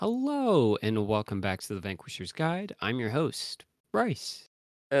Hello, and welcome back to the Vanquisher's Guide. I'm your host, Bryce.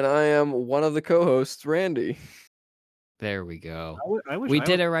 And I am one of the co-hosts, Randy. There we go. I wish We I was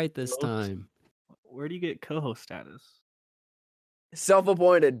did it right this co-host. time. Where do you get co-host status?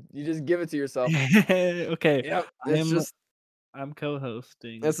 Self-appointed. You just give it to yourself. Okay, Yep. It's just I'm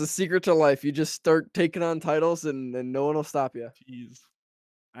co-hosting. that's the secret to life. You just start taking on titles and no one will stop you. Jeez.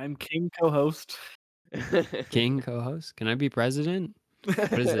 I'm king co-host. King co-host. Can I be president? What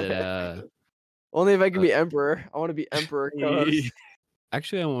is it? Only if I can be emperor. I want to be emperor co-host.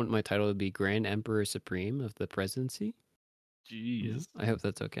 Actually, I want my title to be Grand Emperor Supreme of the presidency. Jeez. I hope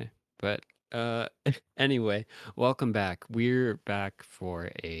that's okay. But anyway, welcome back. We're back for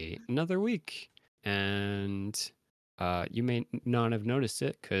another week, and you may not have noticed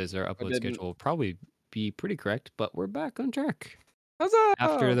it because our upload didn't. schedule will probably be pretty correct, but we're back on track Huzzah!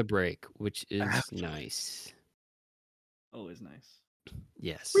 after the break, which is nice. Always nice.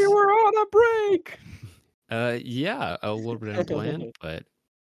 Yes. We were on a break. Yeah, a little bit unplanned, but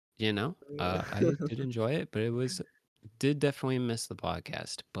I did enjoy it, but did definitely miss the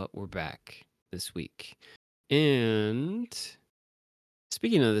podcast, but we're back this week. And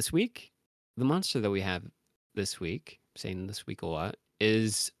speaking of this week, the monster that we have this week, saying this week a lot,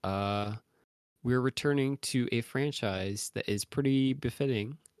 is we're returning to a franchise that is pretty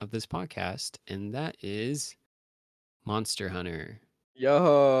befitting of this podcast, and that is Monster Hunter.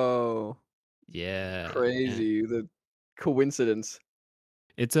 Yo. Yeah. Crazy. The coincidence.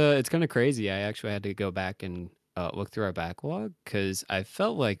 It's kind of crazy. I actually had to go back and look through our backlog because I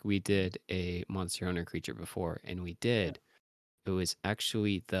felt like we did a Monster Hunter creature before, and we did. It was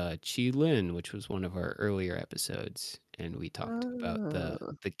actually the Chi Lin, which was one of our earlier episodes, and we talked about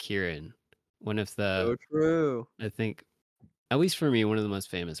the Kirin, one of So the true. I think, at least for me, one of the most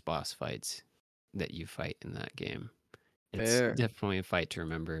famous boss fights that you fight in that game. It's Fair. definitely a fight to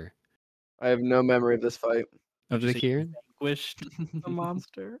remember. I have no memory of this fight. Of the Kirin? Vanquished the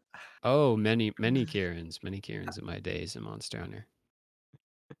monster. Oh, many Kirins in my days in Monster Hunter.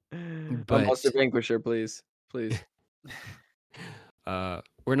 A Monster But Vanquisher, please. Please.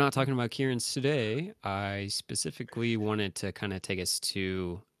 we're not talking about Kirins today. I specifically wanted to kind of take us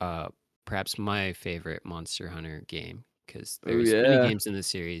to perhaps my favorite Monster Hunter game because Oh, there's many yeah. games in the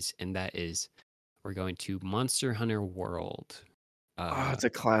series, and that is we're going to Monster Hunter World. Oh, it's a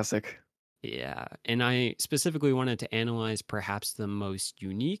classic. Yeah, and I specifically wanted to analyze perhaps the most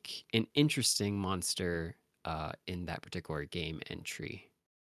unique and interesting monster in that particular game entry,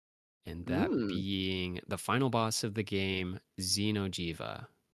 and that being the final boss of the game, Xeno'jiiva.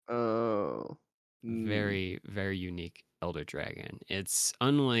 Oh. Very, very unique elder dragon. It's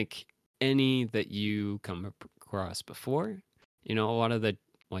unlike any that you come across before. You know, a lot of the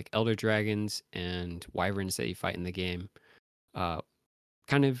like elder dragons and wyverns that you fight in the game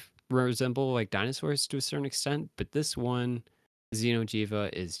kind of resemble like dinosaurs to a certain extent, but this one,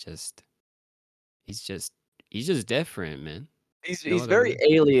 Xeno'jiiva, is he's just he's just different, man. No He's other very word.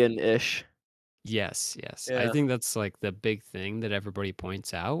 alien-ish. Yes. I Yeah. think that's like the big thing that everybody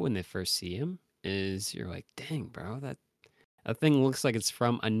points out when they first see him is you're like, dang, bro, that thing looks like it's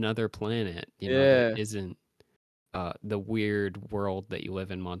from another planet, that Yeah. isn't the weird world that you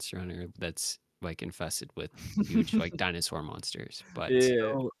live in Monster Hunter that's like infested with huge like dinosaur monsters. But Yeah.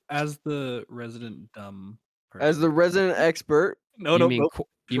 So, as the resident dumb person. As the resident expert, No, you no, mean no.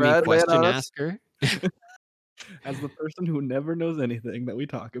 you mean Brad, lay it question on us. asker? As the person who never knows anything that we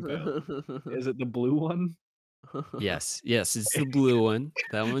talk about. Is it the blue one? Yes, it's the blue one.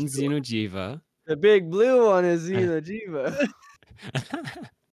 That one's Xeno'jiiva. The big blue one is Xeno'jiiva.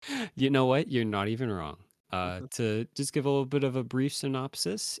 You know what? You're not even wrong. To just give a little bit of a brief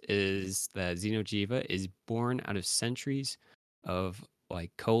synopsis, is that Xeno'jiiva is born out of centuries of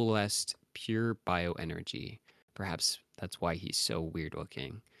like coalesced pure bioenergy. Perhaps that's why he's so weird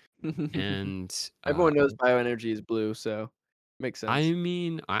looking. And Everyone knows bioenergy is blue, so makes sense. I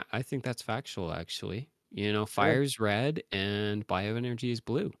mean, I think that's factual, actually. Fire's red and bioenergy is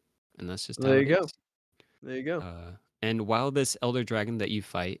blue. And that's just how There it you go. is. There you go. And while this elder dragon that you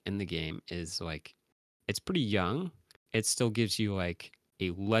fight in the game is like, it's pretty young, it still gives you like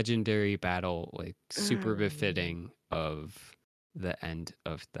a legendary battle, like super befitting of the end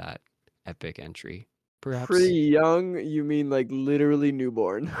of that epic entry. Perhaps. Pretty young, you mean like literally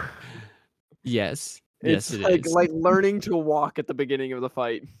newborn. Yes. It's Yes, it like is. learning to walk at the beginning of the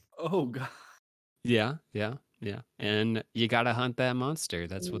fight. Oh god. Yeah. And you gotta hunt that monster.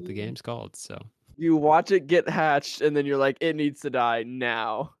 That's what the Mm. game's called. So You watch it get hatched, and then you're like, it needs to die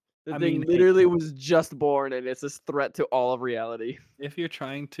now. The I thing mean, hey, literally was just born, and it's this threat to all of reality. if you're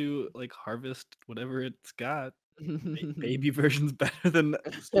trying to like harvest whatever it's got, Baby version's better than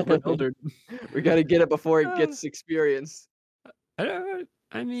super elder. We gotta get it before it Uh, gets experience. I don't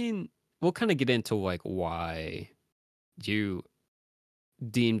I mean, we'll kinda get into, like, why you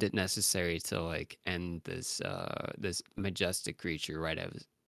deemed it necessary to, like, end this majestic creature right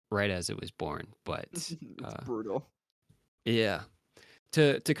as it was born, but, It's brutal. yeah.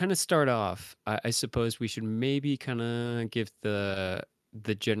 To kinda start off, I suppose we should maybe kinda give the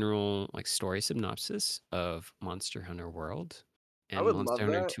general, like, story synopsis of Monster Hunter World I and would Monster love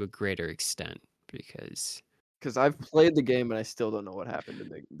Hunter that to a greater extent because because I've played the game and I still don't know what happened in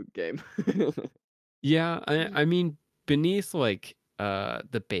the game. yeah, I mean, beneath, like,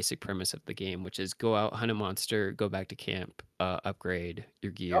 the basic premise of the game, which is go out, hunt a monster, go back to camp, upgrade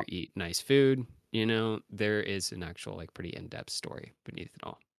your gear, Yep. eat nice food, there is an actual, like, pretty in-depth story beneath it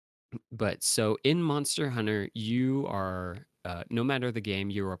all. But so in Monster Hunter, you are no matter the game,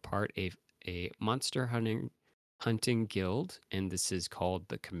 you are part of a monster hunting guild, and this is called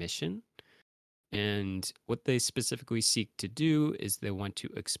the Commission. And what they specifically seek to do is they want to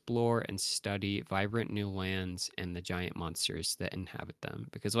explore and study vibrant new lands and the giant monsters that inhabit them.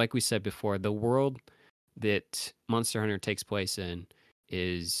 Because, like we said before, the world that Monster Hunter takes place in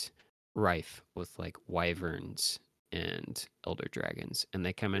is rife with like wyverns and elder dragons, and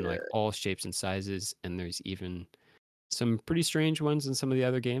they come in like Yeah. all shapes and sizes. And there's even some pretty strange ones in some of the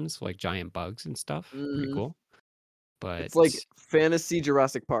other games, like giant bugs and stuff. Pretty Mhm. cool. It's like But fantasy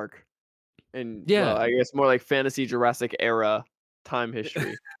Jurassic Park, and well, yeah, I guess more like fantasy Jurassic era time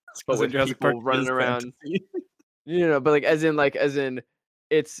history, but Because with Jurassic Park people running is around. fantasy. But like as in,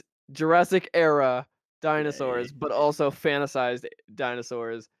 it's Jurassic era Yay. dinosaurs, but also fantasized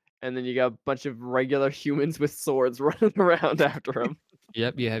dinosaurs, and then you got a bunch of regular humans with swords running around after them.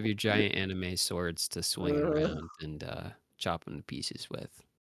 yep, you have your giant anime swords to swing Uh, around and chop them to pieces with.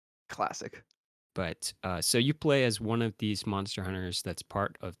 Classic. But so you play as one of these monster hunters that's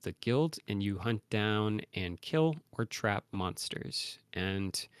part of the guild, and you hunt down and kill or trap monsters.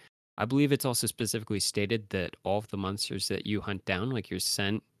 And I believe it's also specifically stated that all of the monsters that you hunt down, like you're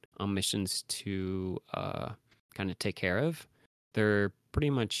sent on missions to kind of take care of, they're pretty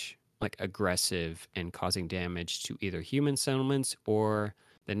much like aggressive and causing damage to either human settlements or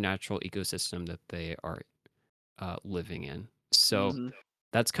the natural ecosystem that they are living in. So Mhm.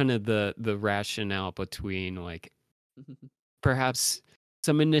 that's kind of the rationale between like perhaps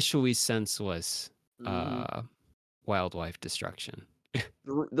some initially senseless Mhm. uh wildlife destruction.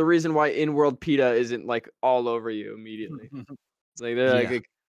 The reason why in-world PETA isn't like all over you immediately. It's like they're Yeah. like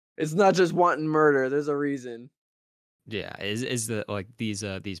it's not just wanton murder. There's a reason. Yeah, is that like these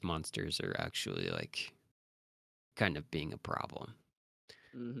monsters are actually like kind of being a problem.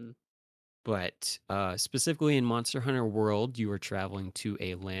 Mhm. But specifically in Monster Hunter World, you are traveling to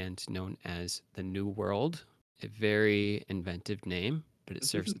a land known as the New World, a very inventive name, but it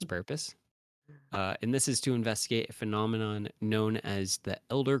serves its purpose. And this is to investigate a phenomenon known as the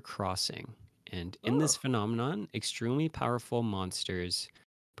Elder Crossing. And in this Oh. phenomenon, extremely powerful monsters,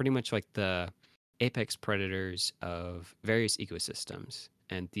 pretty much like the apex predators of various ecosystems.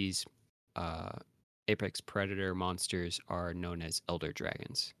 And these uh, apex predator monsters are known as Elder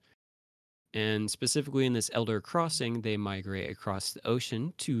Dragons. And specifically in this Elder Crossing, they migrate across the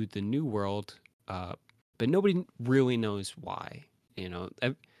ocean to the New World, uh, but nobody really knows why.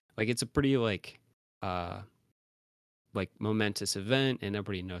 Like it's a pretty uh, like momentous event, and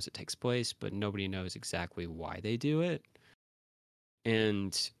everybody knows it takes place, but nobody knows exactly why they do it.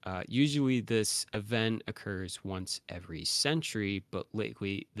 And usually, this event occurs once every century, but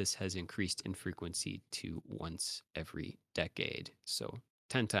lately, this has increased in frequency to once every decade. So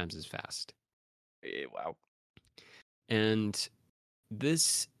 10 times as fast. Wow. And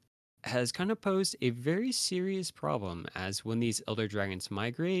this has kind of posed a very serious problem as when these elder dragons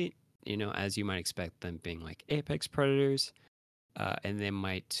migrate, as you might expect them being like apex predators, and they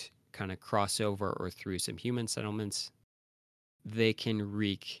might kind of cross over or through some human settlements, they can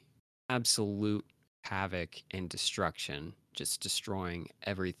wreak absolute havoc and destruction, just destroying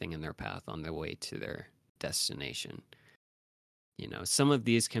everything in their path on their way to their destination. Some of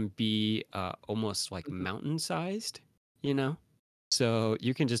these can be almost like mountain sized, you know? So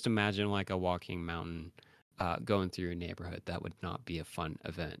you can just imagine like a walking mountain going through your neighborhood. That would not be a fun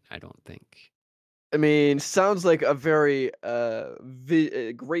event, I don't think. I mean, sounds like a very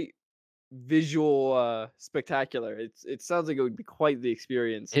great visual spectacular. It sounds like it would be quite the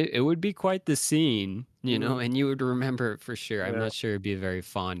experience. It would be quite the scene, Mhm. and you would remember it for sure. I'm Yeah. not sure it'd be a very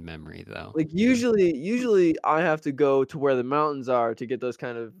fond memory though. Like usually I have to go to where the mountains are to get those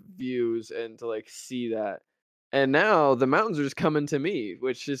kind of views and to like see that. And now the mountains are just coming to me,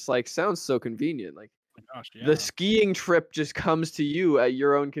 which just like sounds so convenient. Like gosh, the yeah. skiing trip just comes to you at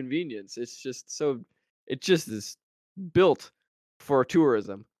your own convenience. It just is built for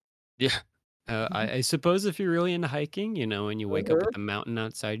tourism. Yeah. I suppose if you're really into hiking, and you wake up Uh-huh. with the mountain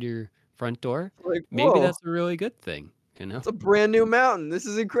outside your front door, Like, maybe whoa, that's a really good thing, you know? it's a brand new mountain. This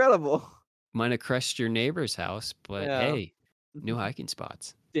is incredible. Might have crushed your neighbor's house, but Yeah. hey, new hiking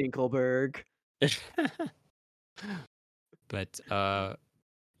spots. Dinkelberg. But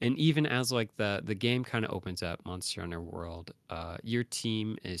and even as like the game kind of opens up, Monster Hunter World, your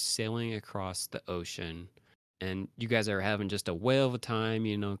team is sailing across the ocean, and you guys are having just a whale of a time,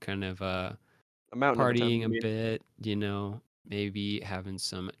 kind of A mountain of a time, partying I a mean. bit, maybe having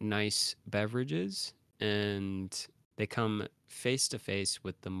some nice beverages, and they come face to face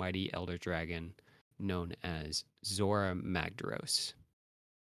with the mighty elder dragon known as Zora Magdaros.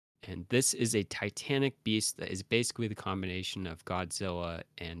 And this is a titanic beast that is basically the combination of Godzilla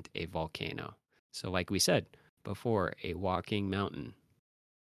and a volcano. So, like we said before, a walking mountain.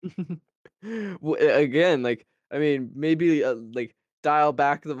 Well, again, like, I mean, maybe, like, dial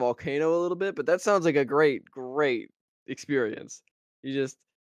back the volcano a little bit, but that sounds like a great experience. You just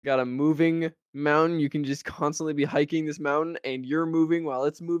got a moving mountain, you can just constantly be hiking this mountain, and you're moving while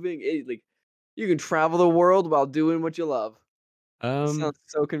it's moving, like, you can travel the world while doing what you love. This Um, sounds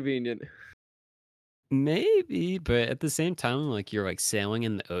so convenient. Maybe, but at the same time, like you're like sailing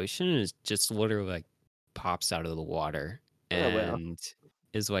in the ocean and it just literally like pops out of the water Oh, well. and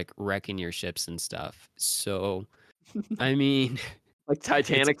is like wrecking your ships and stuff. So, I mean, Like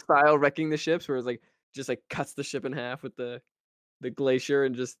it's Titanic style wrecking the ships where it's, like, just, like, cuts the ship in half with the glacier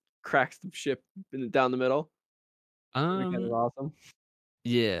and just cracks the ship down the middle. That'd be kind of um awesome.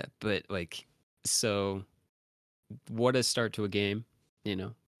 yeah, but like so what a start to a game, you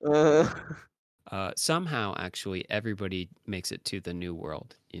know. Uh, Somehow, actually, everybody makes it to the new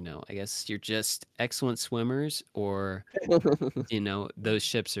world. I guess you're just excellent swimmers, or those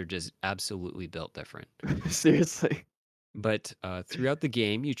ships are just absolutely built different. seriously. But throughout the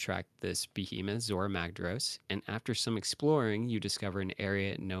game, you track this behemoth, Zora Magdaros, and after some exploring, you discover an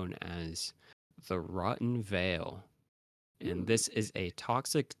area known as the Rotten Vale. And Mm, this is a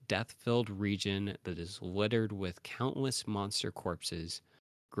toxic, death filled region that is littered with countless monster corpses,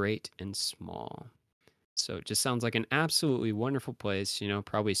 great and small. So it just sounds like an absolutely wonderful place,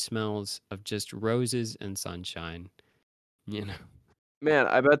 probably smells of just roses and sunshine, you know, man,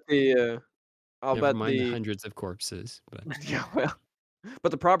 I bet I'll never bet mind the the hundreds of corpses, but yeah, well,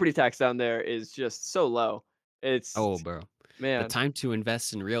 but the property tax down there is just so low. It's oh, bro, the man, time to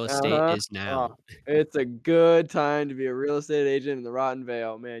invest in real estate uh-huh. is Oh, now. it's a good time to be a real estate agent in the Rotten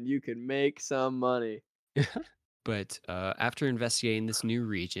Vale, man. You can make some money. But after investigating this new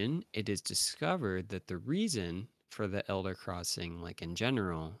region, it is discovered that the reason for the Elder Crossing, like in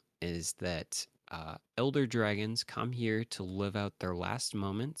general, is that Elder Dragons come here to live out their last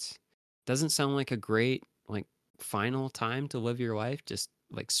moments. Doesn't sound like a great, like, final time to live your life, just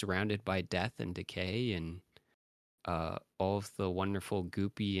like surrounded by death and decay and all of the wonderful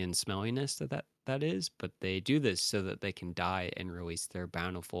goopy and smelliness that is. But they do this so that they can die and release their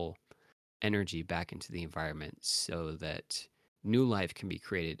bountiful energy back into the environment so that new life can be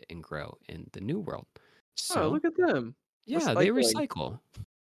created and grow in the new world. Oh, So, look at them. yeah, they Recycling. recycle.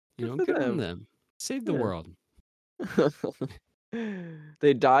 Good for Good on them. them. Save the Yeah. world.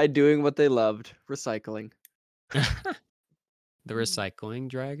 They died doing what they loved, recycling. The recycling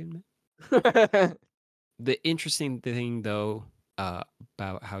dragon. The interesting thing, though,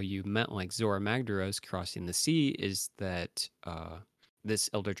 about how you met like Zora Magdaros crossing the sea is that this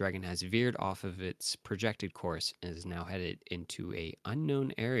elder dragon has veered off of its projected course and is now headed into a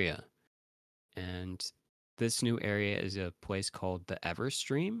unknown area. And this new area is a place called the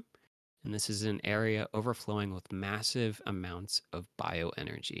Everstream. And this is an area overflowing with massive amounts of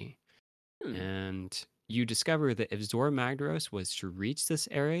bioenergy. Hmm. And you discover that if Zora Magdaros was to reach this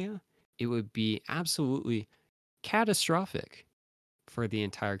area, it would be absolutely catastrophic for the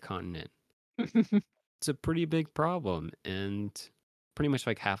entire continent. It's a pretty big problem. And pretty much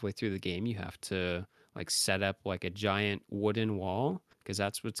like halfway through the game, you have to like set up like a giant wooden wall because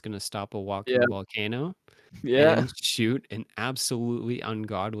that's what's going to stop a Yeah, walking volcano yeah. and shoot an absolutely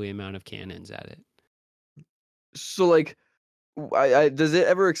ungodly amount of cannons at it. So, like, I does it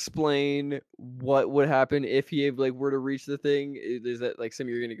ever explain what would happen if he, like, were to reach the thing? Is that, like,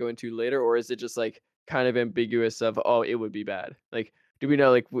 something you're gonna go into later, or is it just, like, kind of ambiguous of, "Oh, it would be bad?" Like, do we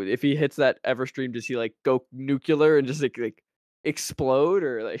know, like, if he hits that Everstream, does he, like, go nuclear and just, like, explode,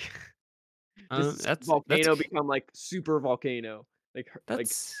 or, like, does this That's that's volcano become, like, super volcano? Like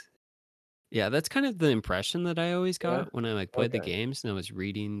that's yeah, that's kind of the impression that I always yeah? got when I like played the Okay. games and I was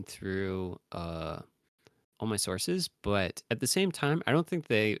reading through all my sources, but at the same time, I don't think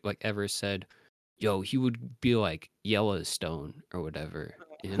they like ever said, "Yo, he would be like Yellowstone or whatever,"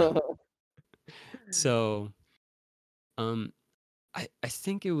 you know. So, um, I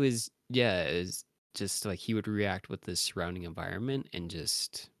think it was yeah, it's just like he would react with the surrounding environment and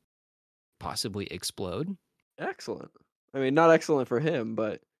just possibly explode. Excellent. I mean, not excellent for him,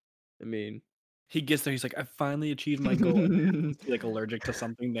 but I mean. He gets there, he's like, "I finally achieved my goal," and happens to be, like, allergic to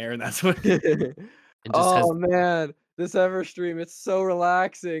something there, and that's what And just Oh has man, this Everstream, it's so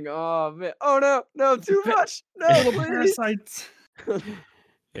relaxing. Oh man. Oh no, no, too Pa much. No, little please. parasites.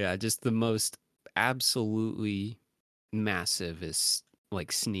 yeah, just the most absolutely massivest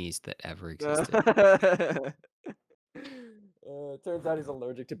like sneeze that ever existed. Turns out he's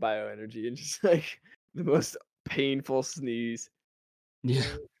allergic to bioenergy and just like the most painful sneeze. Yeah.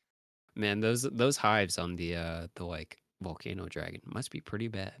 Uh, Man, those hives on the like volcano dragon must be pretty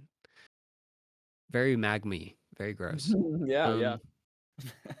bad. Very magmy, very gross. yeah, yeah.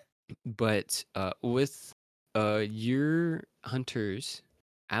 Um, but with your hunters'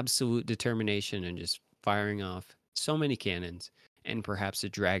 absolute determination and just firing off so many cannons and perhaps a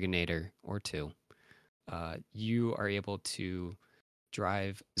dragonator or two, you are able to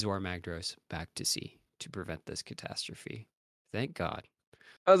drive Zor Magdros back to sea to prevent this catastrophe. Thank God.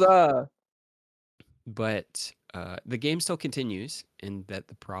 Huzzah! But the game still continues in that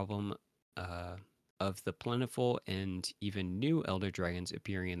the problem uh, of the plentiful and even new elder dragons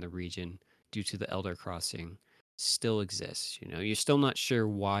appearing in the region due to the elder crossing still exists. You know, you're still not sure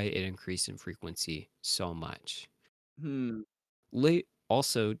why it increased in frequency so much. Hmm. Late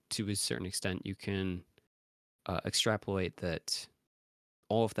also, to a certain extent, you can extrapolate that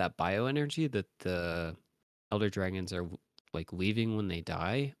all of that bioenergy that the elder dragons are like leaving when they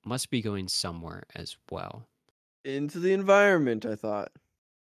die must be going somewhere as well. Into the environment, I thought.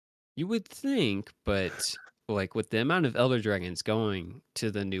 You would think, but like with the amount of elder dragons going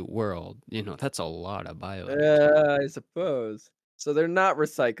to the new world, that's a lot of bioenergy. I suppose. So they're not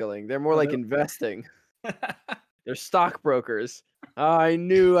recycling. They're more Oh, like they're investing. They're stockbrokers. I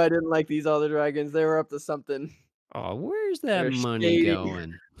knew I didn't like these other dragons. They were up to something. Oh, where's that They're money shady,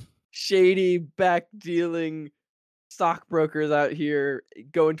 going? shady back dealing stockbrokers out here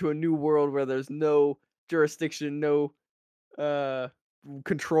going to a new world where there's no jurisdiction, no uh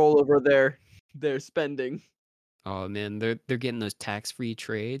control over their spending. Oh man, they're getting those tax-free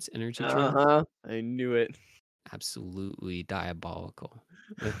trades, energy trades. Uh-huh. I knew it. Absolutely diabolical.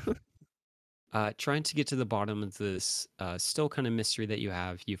 With trying to get to the bottom of this still kind of mystery that you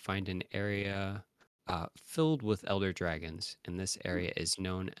have, you find an area filled with elder dragons, and this area is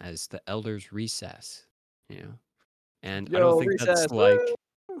known as the Elder's Recess. You know, and I don't Yo, think that's recess. like,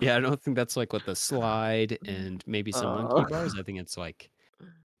 Woo! yeah, I don't think that's like with the slide and maybe some monkey Uh, bars. I think it's like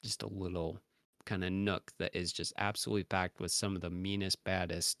just a little kind of nook that is just absolutely packed with some of the meanest,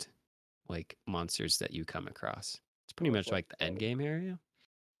 baddest like monsters that you come across. It's pretty oh, much sounds like the end fun. game area.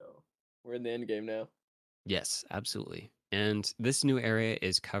 Oh, we're in the end game now. Yes, absolutely. And this new area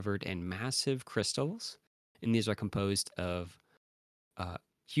is covered in massive crystals, and these are composed of uh,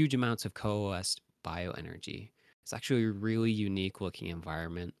 huge amounts of coalesced bioenergy. It's actually a really unique looking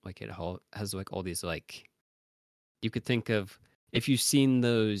environment. Like has like all these like you could think of if you've seen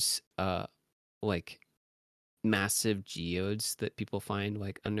those like massive geodes that people find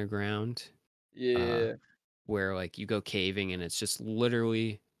like underground, uh, Yeah. where like you go caving and it's just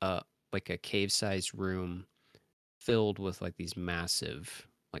literally like a cave sized room filled with like these massive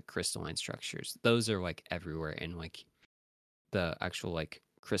like crystalline structures. Those are like everywhere and like the actual like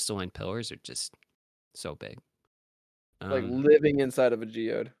crystalline pillars are just so big. Like Um living inside of a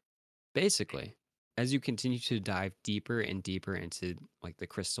geode. basically as you continue to dive deeper and deeper into like the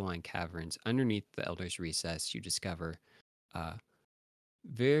crystalline caverns underneath the Elder's Recess, you discover uh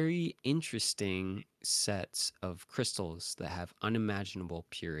very interesting sets of crystals that have unimaginable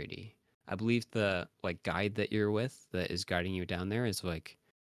purity. I believe the like guide that you're with that is guiding you down there is like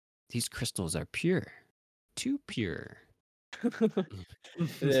these crystals are pure, too pure.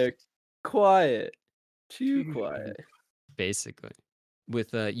 They're quiet. Too Too quiet. sweet. Basically.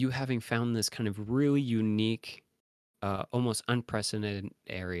 With you having found this kind of really unique, almost unprecedented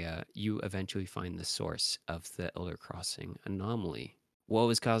area, you eventually find the source of the Elder Crossing anomaly. What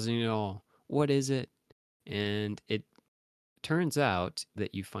was causing it all? What is it? And it turns out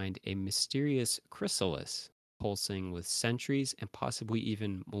that you find a mysterious chrysalis pulsing with centuries and possibly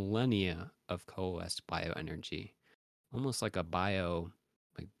even millennia of coalesced bioenergy, almost like a bio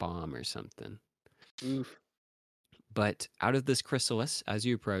like bomb or something. Oof. But out of this chrysalis, as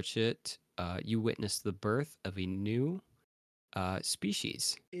you approach it, you witness the birth of a new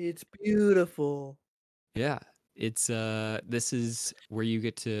species. It's beautiful. Yeah, it's this is where you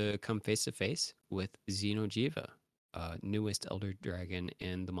get to come face to face with Xeno'jiiva, newest elder dragon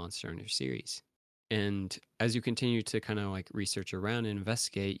in the Monster Hunter series. And as you continue to kind of like research around and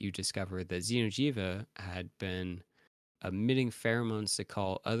investigate, you discover that Xeno'jiiva had been emitting pheromones to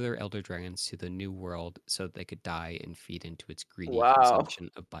call other elder dragons to the new world so that they could die and feed into its greedy Wow. consumption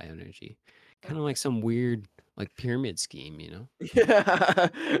of bioenergy. Kind of like some weird like pyramid scheme, you know? Yeah.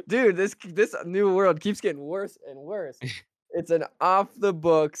 Dude, this new world keeps getting worse and worse. It's an off the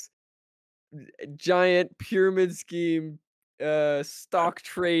books giant pyramid scheme, stock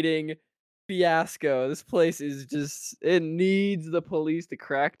trading fiasco. This place is just it needs the police to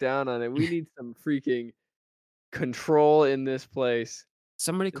crack down on it. We need some freaking control in this place.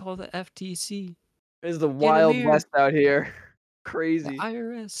 Somebody This call the FTC. is the Get him Wild here. West out here. The Crazy.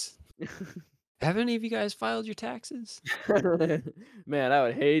 IRS. Have any of you guys filed your taxes? Man, I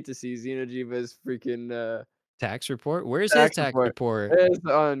would hate to see Xeno'jiiva's freaking Tax report? Where's his tax tax report. report? It's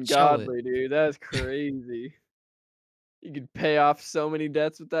Show it. ungodly, dude. That's crazy. You could pay off so many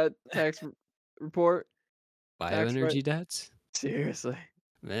debts with that report, tax right. Bioenergy debts? Seriously.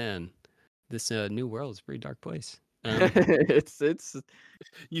 Man, this new world is a pretty dark place. It's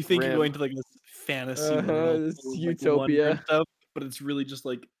You think you're going grim. to like this fantasy world It's full of like wonder and utopia. stuff, but it's really just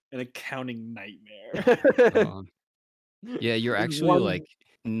like an accounting nightmare. Um, yeah, you're There's actually one like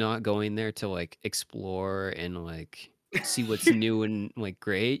not going there to like explore and like see what's new and like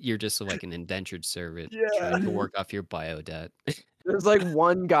great. You're just like an indentured servant Yeah. trying to work off your bio debt. there's like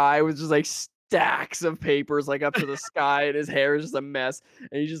one guy with just like stacks of papers like up to the sky and his hair is just a mess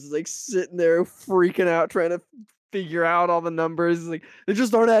and he's just like sitting there freaking out trying to figure out all the numbers. He's like they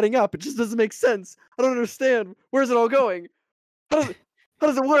just aren't adding up. It just doesn't make sense. I don't understand. Where's it all going? How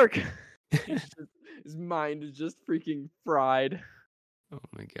does it work? He's just, his mind is just freaking fried. Oh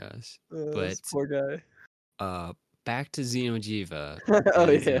my gosh. This But poor guy. uh back to Xeno'jiiva Oh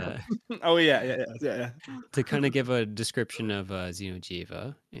is yeah. Oh yeah. to kind of give a description of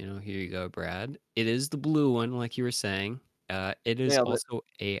Xeno'jiiva, here you go, Brad. It is the blue one, like you were saying. It is Nailed it. also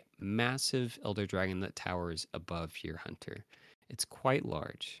a massive elder dragon that towers above your hunter. It's quite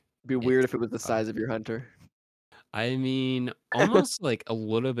large. Be weird It's, if it was the uh, size of your hunter. I mean, almost like a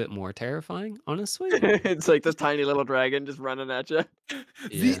little bit more terrifying, honestly. It's like this tiny little dragon just running at you. The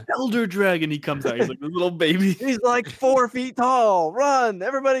Yeah, elder dragon, he comes out. He's like this little baby. He's like 4 feet tall. Run,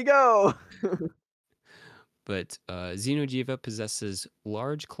 everybody go. but Xeno'jiiva possesses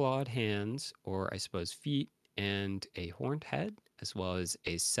large clawed hands, or I suppose feet, and a horned head, as well as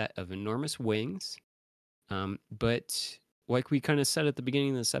a set of enormous wings. But like we kind of said at the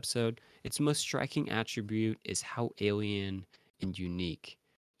beginning of this episode, its most striking attribute is how alien and unique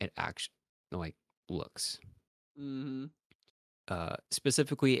it actually like looks. Hmm.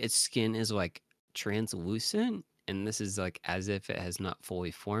 Specifically, its skin is like translucent, and this is like as if it has not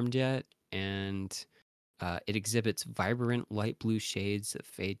fully formed yet, and it exhibits vibrant light blue shades that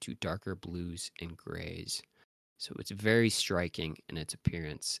fade to darker blues and grays. So it's very striking in its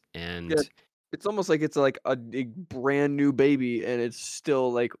appearance, Yeah, and it's almost like it's like a brand new baby, and it's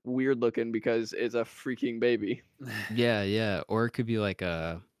still like weird looking because it's a freaking baby. yeah, yeah, or it could be like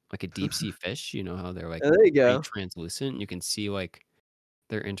a deep sea fish, you know how they're like There you pretty go. translucent. You can see like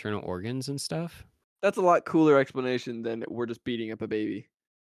their internal organs and stuff. That's a lot cooler explanation than we're just beating up a baby.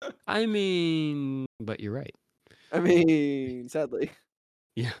 I mean, but you're right. I mean, sadly.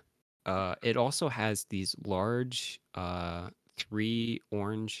 Yeah. It also has these large, three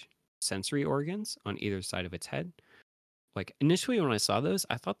orange sensory organs on either side of its head. Like initially when I saw those,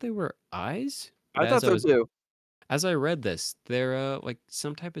 I thought they were eyes, but I thought so too. as I read this, they're like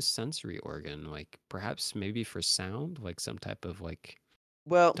some type of sensory organ, like perhaps maybe for sound, like some type of like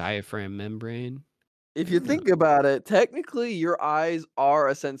Well, diaphragm membrane. if I you don't know. think about it, technically your eyes are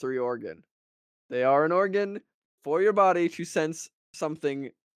a sensory organ. They are an organ for your body to sense something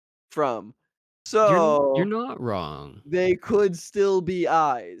from. You're So not wrong. they could still be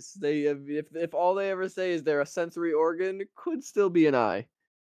eyes. They if all they ever say is they're a sensory organ, it could still be an eye.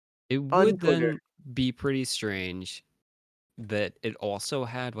 It would Unclear. then be pretty strange that it also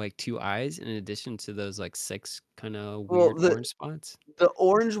had like two eyes in addition to those like six kind of Well, weird orange spots. the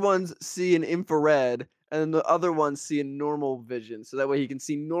orange ones see in infrared, and then the other ones see in normal vision. So that way he can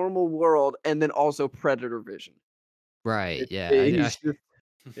see normal world and then also predator vision. Right. Yeah. He's just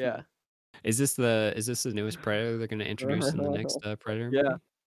yeah. Is this the newest predator they're going to introduce in the next predator Yeah. movie?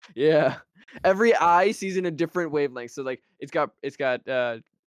 Yeah. Every eye sees in a different wavelength. So like it's got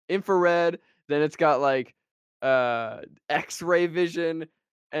infrared, then it's got like X-ray vision,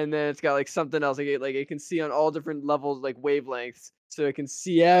 and then it's got like something else. Like it can see on all different levels, like wavelengths, so it can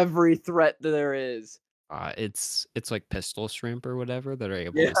see every threat that there is. It's like pistol shrimp or whatever that are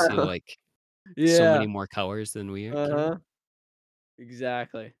able Yeah, to see, like, so many yeah, more colors than we can. uh-huh,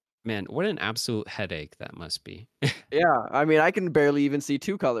 exactly. Man, what an absolute headache that must be. Yeah, I mean, I can barely even see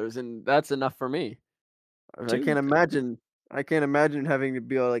 2 colors, and that's enough for me. I 2 can't imagine I can't imagine having to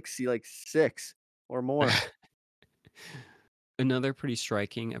be able to, like, see, like, 6 or more. Another pretty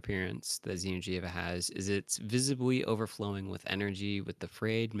striking appearance that Xeno'jiiva has is it's visibly overflowing with energy with the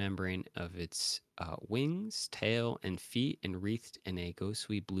frayed membrane of its wings, tail, and feet enwreathed in a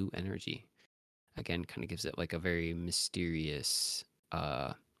ghostly blue energy. Again, kind of gives it like a very mysterious,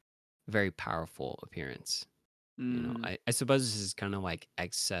 uh, very powerful appearance. Mhm. I suppose this is kind of like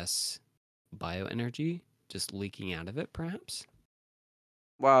excess bioenergy just leaking out of it, perhaps.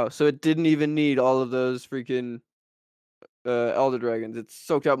 Wow, so it didn't even need all of those freaking, elder dragons. It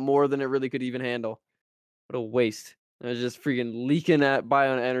soaked up more than it really could even handle. What a waste. It was just freaking leaking that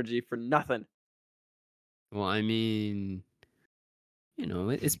bio energy for nothing. Well, I mean,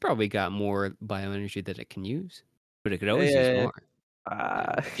 it's probably got more bioenergy that it can use, but it could always use Yeah, more.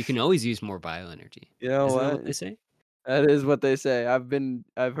 ah, You can always use more bioenergy. you know Isn't that what what? they say? That is what they say.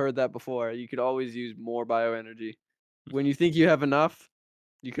 I've heard that before. You could always use more bioenergy. When you think you have enough,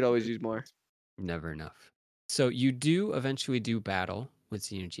 you could always use more. Never enough. So you do eventually do battle with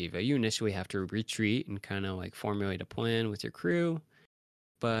Xeno'jiiva. You initially have to retreat and kind of like formulate a plan with your crew,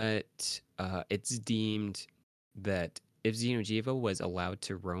 but it's deemed that if Xeno'jiiva was allowed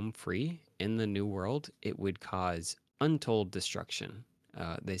to roam free in the new world, it would cause untold destruction.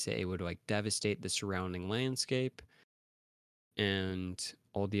 They say it would like devastate the surrounding landscape and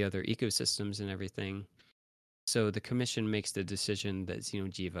all the other ecosystems and everything. So the commission makes the decision that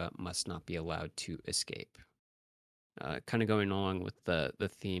Xeno'jiiva must not be allowed to escape. Kind of going along with the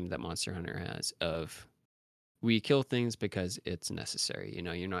theme that Monster Hunter has of we kill things because it's necessary.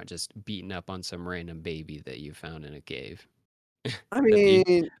 You're not just beating up on some random baby that you found in a cave. I That'd be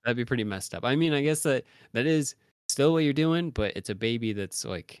mean, that'd be pretty messed up. I mean, I guess that is still what you're doing, but it's a baby that's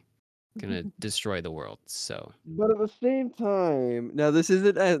like gonna destroy the world. So but at the same time, now this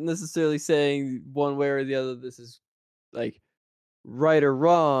isn't necessarily saying one way or the other this is like right or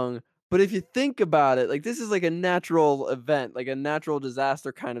wrong, but if you think about it, like this is like a natural event, like a natural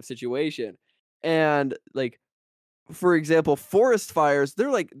disaster kind of situation. And like for example, forest fires,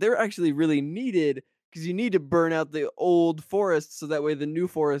 they're actually really needed because you need to burn out the old forests so that way the new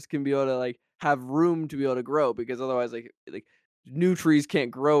forest can be able to like have room to be able to grow because otherwise like new trees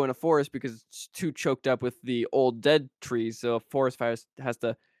can't grow in a forest because it's too choked up with the old dead trees. So a forest fire has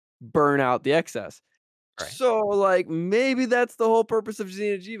to burn out the excess. right, So, like, maybe that's the whole purpose of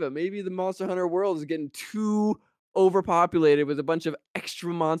Xeno'jiiva. Maybe the Monster Hunter world is getting too overpopulated with a bunch of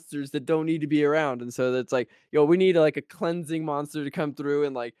extra monsters that don't need to be around, and so that's like, yo, we need like a cleansing monster to come through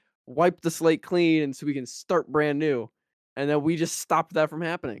and like wipe the slate clean, and so we can start brand new. And then we just stop that from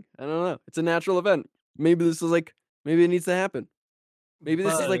happening. I don't know. It's a natural event. Maybe this is like, maybe it needs to happen. Maybe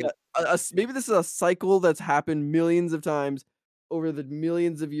this is like But maybe this is a cycle that's happened millions of times over the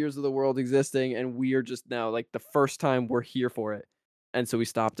millions of years of the world existing, and we are just now like the first time we're here for it, and so we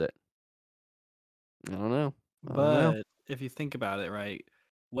stopped it. I don't know. I don't know. but if you think about it, right,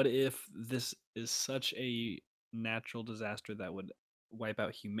 what if this is such a natural disaster that would wipe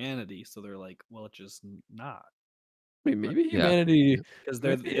out humanity? So they're like, well, it's just not. I mean, Right? maybe yeah, humanity. yeah. Because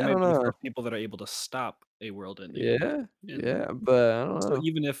Maybe they I might don't be the know. first people that are able to stop a world ending. Yeah, And yeah, but I don't so know.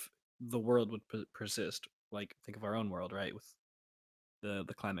 even if the world would persist, like think of our own world, right, with the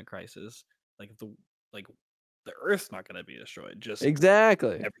climate crisis, like like the Earth's not going to be destroyed, just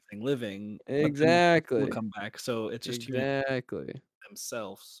Exactly. everything living, but then the sun will Exactly. come back. So it's just humanity Exactly.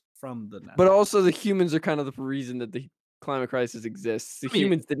 themselves from the But natural. also, the humans are kind of the reason that the climate crisis exists. The I mean,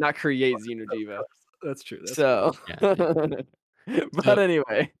 humans did not create of Xeno'jiiva. course, that's true. That's true. So, Yeah, yeah. but So,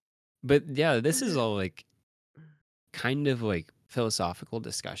 anyway. but yeah, this is all like kind of like philosophical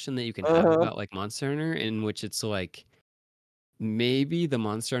discussion that you can have Uh-huh. about like Monster Hunter, in which it's like maybe the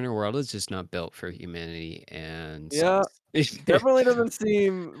Monster Hunter world is just not built for humanity and Yeah, sucks. definitely doesn't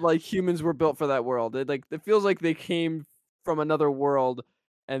seem like humans were built for that world. It feels like they came from another world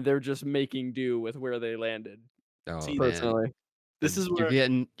and they're just making do with where they landed, Oh See, man, personally. this is you're where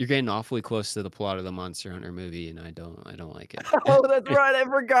getting awfully close to the plot of the Monster Hunter movie, and I don't like Oh, that's it. right, I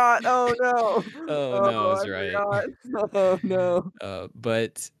forgot. Oh, no. Oh no, I Oh, was I right. forgot. Oh, no.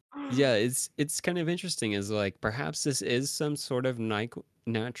 But yeah, it's kind of interesting. Is like perhaps this is some sort of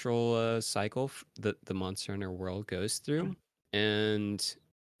natural cycle that the Monster Hunter world goes through, and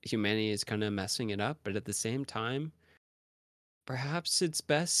humanity is kind of messing it up. But at the same time, perhaps it's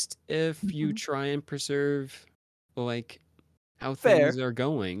best if you Mhm. try and preserve like how Fair. things are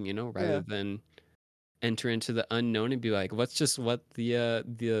going, rather Yeah. than enter into the unknown and be like, let's just let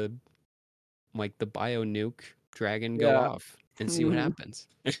the like the bio nuke dragon go Yeah. off and see what happens.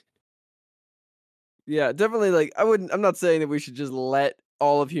 Yeah, definitely, like, I'm not saying that we should just let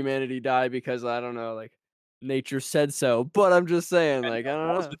all of humanity die because, I don't know, like, nature said so, but I'm just saying, I like, I know.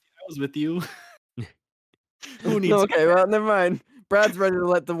 don't know. I was with you. Who needs Okay, well, never mind. Brad's ready to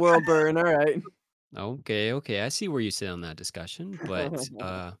let the world burn, alright. Okay, okay. I see where you sit on that discussion, but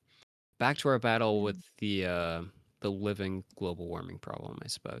back to our battle with the living global warming problem, I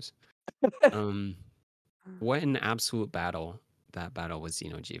suppose. Um what an absolute battle that battle with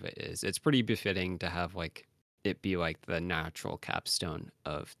Xeno'jiiva is. It's pretty befitting to have like it be like the natural capstone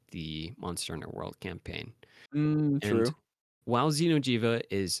of the Monster Hunter World campaign. And True. while Xeno'jiiva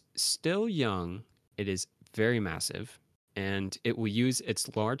is still young, it is very massive, and it will use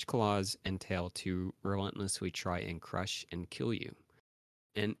its large claws and tail to relentlessly try and crush and kill you.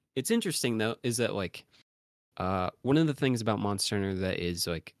 And it's interesting though, is that like one of the things about Monster Hunter that is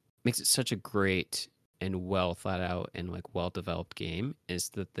like makes it such a great and well thought out and like well developed game is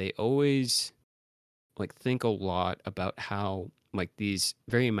that they always like think a lot about how like these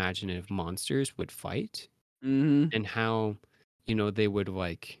very imaginative monsters would fight Mhm. and how they would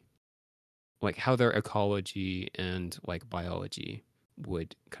like how their ecology and like biology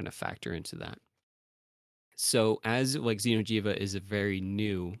would kind of factor into that. So as like Xeno'jiiva is a very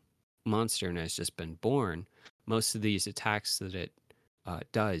new monster and has just been born, most of these attacks that it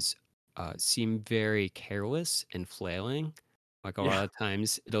does seem very careless and flailing. Like a lot Yeah. of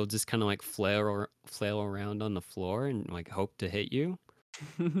times, it'll just kind of like flail around on the floor and like hope to hit you,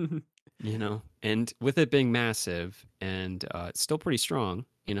 And with it being massive and still pretty strong,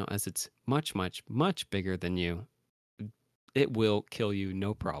 as it's much, much, much bigger than you, it will kill you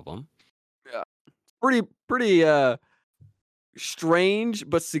no problem. Yeah. Pretty, strange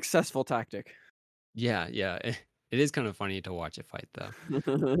but successful tactic. Yeah, yeah. It is kind of funny to watch it fight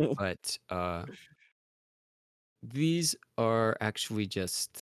though. But these are actually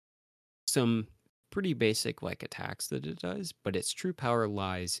just some pretty basic like attacks that it does, but its true power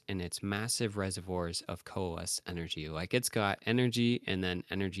lies in its massive reservoirs of coalesced energy. Like it's got energy and then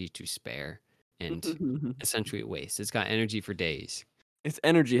energy to spare and essentially waste. It's got energy for days. Its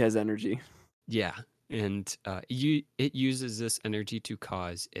energy has energy. Yeah. And it uses this energy to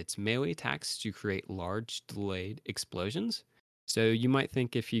cause its melee attacks to create large delayed explosions. So you might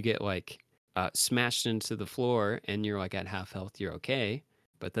think if you get like smashed into the floor and you're like at half health, you're okay.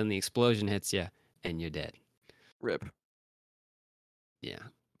 But then the explosion hits you and you're dead. Rip. Yeah.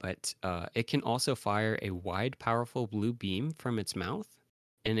 But it can also fire a wide, powerful blue beam from its mouth.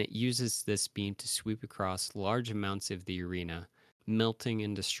 And it uses this beam to sweep across large amounts of the arena, melting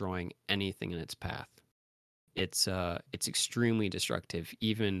and destroying anything in its path. It's extremely destructive,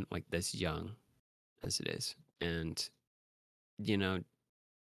 even like this young as it is. And you know,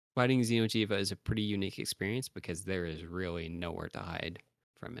 fighting Xeno'jiiva is a pretty unique experience because there is really nowhere to hide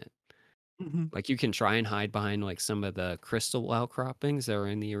from it. Mhm. Like you can try and hide behind like some of the crystal outcroppings that are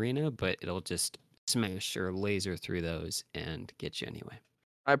in the arena, but it'll just smash or laser through those and get you anyway.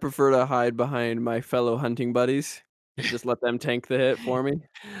 I prefer to hide behind my fellow hunting buddies and just let them tank the hit for me.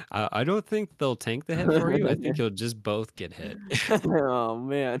 I don't think they'll tank the hit for you. I think you'll just both get hit. Oh,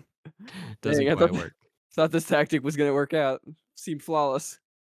 man. Doesn't Dang, I quite work. thought this tactic was gonna work out. Seemed flawless.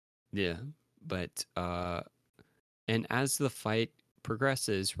 Yeah. But and as the fight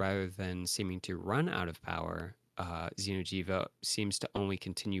progresses, rather than seeming to run out of power, Xeno'jiiva seems to only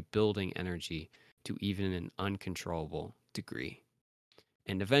continue building energy to even an uncontrollable degree.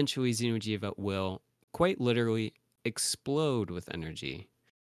 And eventually, Xeno'jiiva will quite literally explode with energy.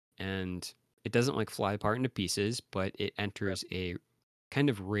 And it doesn't like fly apart into pieces, but it Rip. enters a kind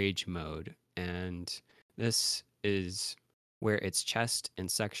of rage mode. And this is where its chest and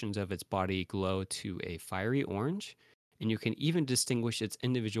sections of its body glow to a fiery orange. And you can even distinguish its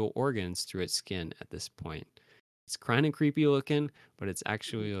individual organs through its skin at this point. It's kind of creepy looking, but it's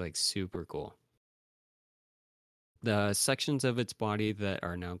actually like super cool. The sections of its body that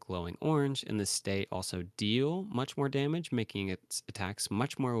are now glowing orange in this state also deal much more damage, making its attacks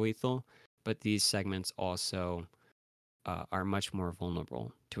much more lethal. But these segments also are much more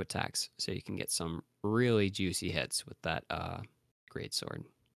vulnerable to attacks, so you can get some really juicy hits with that great sword.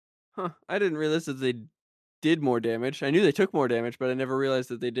 Huh, I didn't realize that they did more damage. I knew they took more damage, but I never realized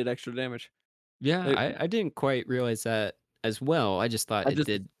that they did extra damage. Yeah, Like, I didn't quite realize that as well. I just thought I it just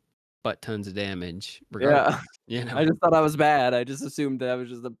did butt tons of damage yeah, regardless, you I know? just thought I was bad. I just assumed that I was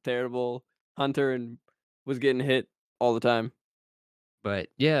just a terrible hunter and was getting hit all the time. But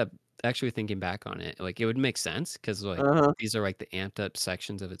yeah, actually thinking back on it, like, it would make sense because like, Uh-huh. these are, like, the amped up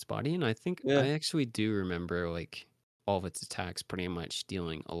sections of its body, and I think Yeah. I actually do remember, like, all of its attacks pretty much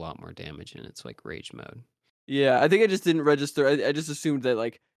dealing a lot more damage in its, like, rage mode. Yeah, I think I just didn't register. I just assumed that,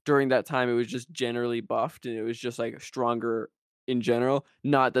 like, during that time, it was just generally buffed and it was just, like, stronger in general,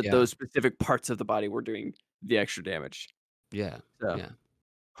 not that Yeah. those specific parts of the body were doing the extra damage. Yeah. So, Yeah.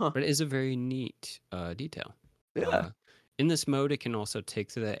 huh. But it is a very neat, detail. Yeah. Uh, in this mode, it can also take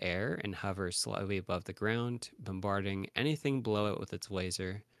to the air and hover slightly above the ground, bombarding anything below it with its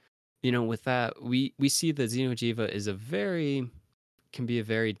laser. You know, with that, we see that Xeno'jiiva is a very can be a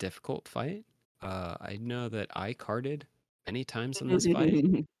very difficult fight. I know that I carded many times in this fight,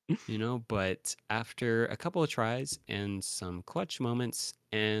 you know, but after a couple of tries and some clutch moments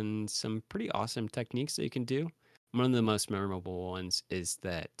and some pretty awesome techniques that you can do, one of the most memorable ones is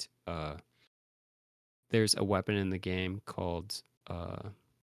that there's a weapon in the game called oh,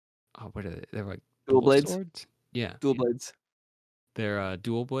 what are they? They're like Dual dual blades? swords. Yeah, Dual yeah. blades. They're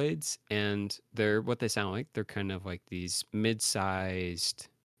dual blades, and they're what they sound like. They're kind of like these mid-sized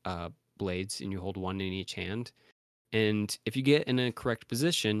uh, blades, and you hold one in each hand. And if you get in a correct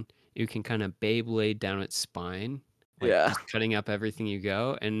position, you can kind of Beyblade down its spine, like Yeah. just cutting up everything you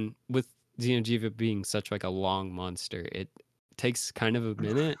go. And with Xeno'jiiva being such like a long monster, it takes kind of a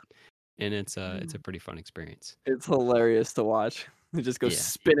minute, and it's a pretty fun experience. It's hilarious to watch. It just goes Yeah.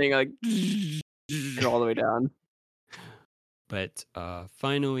 spinning, like, all the way down. But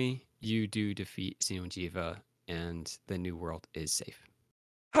finally, you do defeat Xeno'jiiva, and the new world is safe.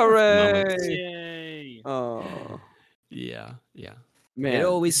 That's the moment. Hooray! Yay! Oh, Yeah, yeah. It man.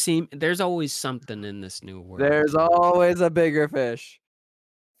 always seem there's always something in this new world, There's you know. always a bigger fish.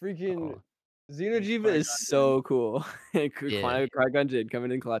 Freaking Oh, Xeno'jiiva is Qui-Gon Jinn. so cool. yeah. Qui-Gon Jinn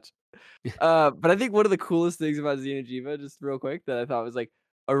coming in clutch. But I think one of the coolest things about Xeno'jiiva, just real quick, that I thought was, like,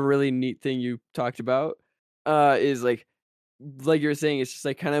 a really neat thing you talked about, is, like you were saying, it's just,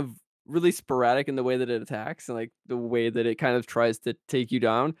 like, kind of really sporadic in the way that it attacks and, like, the way that it kind of tries to take you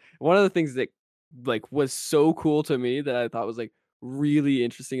down. One of the things that, like, was so cool to me that I thought was, like, really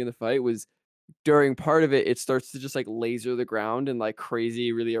interesting in the fight was during part of it, it starts to just, like, laser the ground in, like,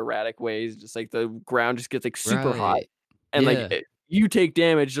 crazy, really erratic ways, just, like, the ground just gets, like, super hot, Right. and, like, Yeah. you take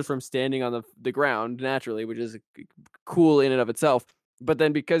damage just from standing on the ground naturally, which is cool in and of itself, but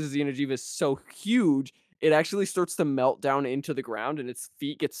then because Xeno'jiiva is so huge, it actually starts to melt down into the ground, and its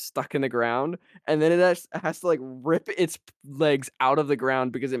feet get stuck in the ground, and then it has to, like, rip its legs out of the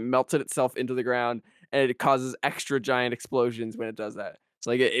ground because it melted itself into the ground, and it causes extra giant explosions when it does that.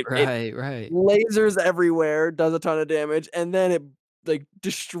 So, like, it Right, right. lasers everywhere, does a ton of damage, and then it, like,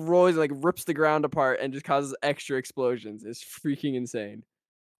 destroys, like, rips the ground apart and just causes extra explosions. It's freaking insane.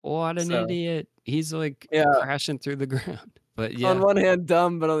 What an So, idiot. He's like yeah, crashing through the ground. But on yeah. one hand,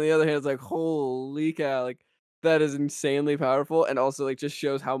 dumb, but on the other hand, it's like, holy cow, like, that is insanely powerful and also, like, just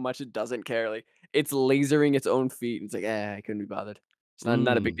shows how much it doesn't care. Like, it's lasering its own feet, and it's like, I couldn't be bothered." It's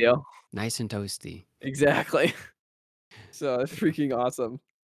not a big Mm, deal. nice and toasty. Exactly. So, it's freaking awesome.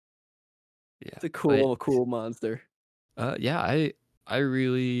 Yeah. It's a But cool monster. yeah,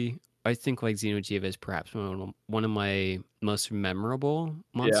 I think like Xeno'jiiva is perhaps one of my most memorable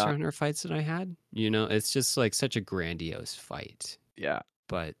Monster Yeah, Hunter fights that I had. You know, it's just like such a grandiose fight. yeah.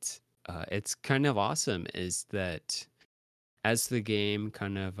 But it's kind of awesome is that as the game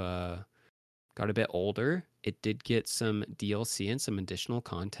kind of got a bit older, it did get some DLC and some additional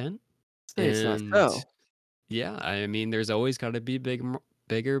content. Say it's not And so. yeah, I mean, there's always got to be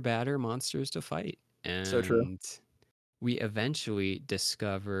bigger, badder monsters to fight. So true. And we eventually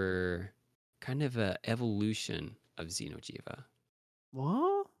discover kind of a evolution of Xeno'jiiva.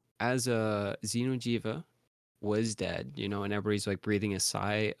 What? As a Xeno'jiiva was dead, you know, and everybody's like breathing a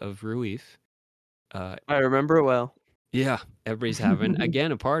sigh of relief. Uh, I remember it well. yeah, everybody's having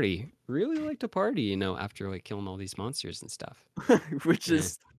again a party. Really like to party, you know, after like killing all these monsters and stuff. Which Yeah,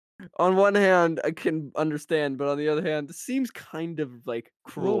 is, on one hand, I can understand, but on the other hand, this seems kind of, like,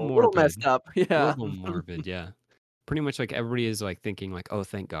 a little cruel, a little messed morbid, up. a Yeah. little morbid. Yeah, pretty much like everybody is like thinking like, oh,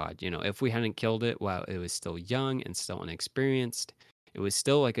 thank God, you know, if we hadn't killed it while it was still young and still inexperienced, it was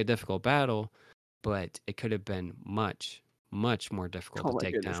still like a difficult battle, but it could have been much, much more difficult Oh to my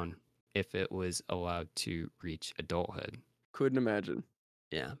take goodness. down if it was allowed to reach adulthood. Couldn't imagine.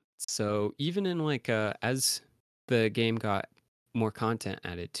 Yeah. So even in like as the game got more content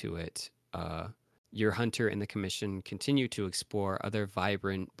added to it, your hunter and the commission continue to explore other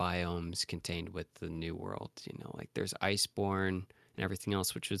vibrant biomes contained with the new world. You know, like there's Iceborne and everything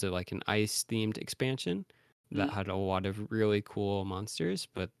else, which was like an ice themed expansion that Mhm. had a lot of really cool monsters.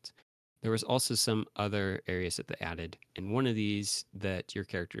 But There was also some other areas that they added, and one of these that your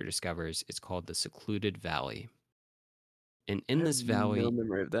character discovers is called the Secluded Valley. And I have no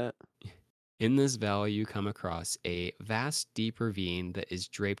memory of that. in this valley, you come across a vast, deep ravine that is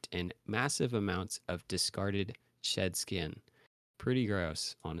draped in massive amounts of discarded shed skin. Pretty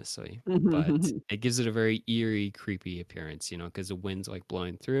gross, honestly, but it gives it a very eerie, creepy appearance, because the wind's like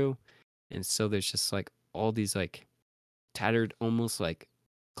blowing through, and so there's just like all these like tattered, almost like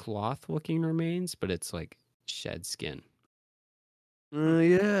cloth-looking remains, but it's like shed skin.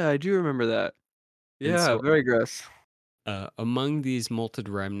 Yeah, I do remember that. And Yeah, so very gross. among these molted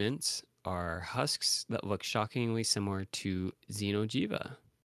remnants are husks that look shockingly similar to Xeno'jiiva.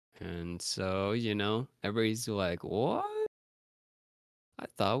 And so, everybody's like, what? I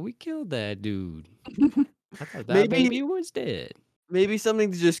thought we killed that dude. I thought that Maybe baby was dead. maybe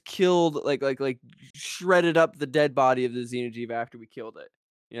something just killed, like shredded up the dead body of the Xeno'jiiva after we killed it.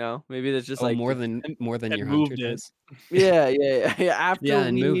 Maybe that's just Oh, like more just than and more than and your hunter moved it. does? yeah. Yeah,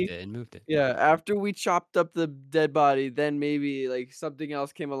 and moved it and moved it. After we chopped up the dead body, then maybe like something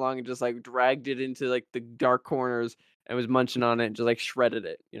else came along and just like dragged it into like the dark corners and was munching on it and just like shredded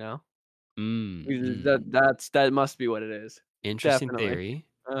it. Mm. That must be what it is. Interesting Definitely. theory,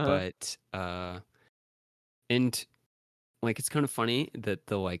 Uh-huh. but and like it's kind of funny that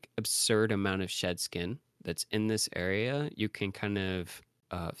the like absurd amount of shed skin that's in this area, you can kind of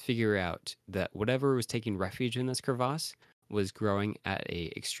figure out that whatever was taking refuge in this crevasse was growing at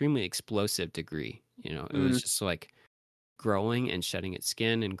a extremely explosive degree. It was Mm. just like growing and shedding its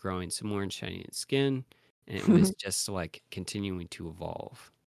skin and growing some more and shedding its skin, and it was just like continuing to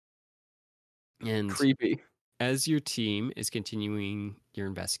evolve. And Creepy. as your team is continuing your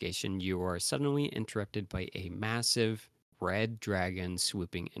investigation, you are suddenly interrupted by a massive red dragon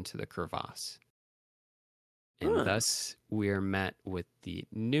swooping into the crevasse. And Huh. thus, we are met with the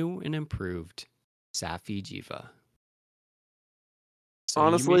new and improved Safi'jiiva. So you may.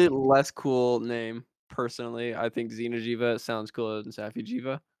 Honestly, less cool name. Personally, I think Xeno'jiiva sounds cooler than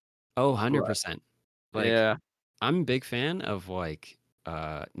Safi'jiiva. Oh, But 100%. Like, yeah. I'm a big fan of like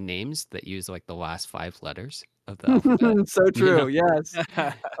names that use like the last 5 letters of the alphabet. So You know, true. Yes.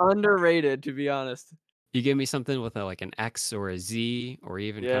 Underrated, to be honest. you give me something with like an X or a Z or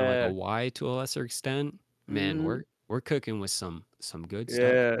even kind of like a Yeah. Y to a lesser extent. Man, Mhm. we're cooking with some good stuff.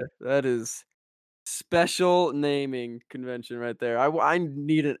 Yeah, that is special naming convention right there. I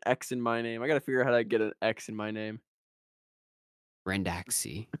need an X in my name. I gotta figure out how to get an X in my name.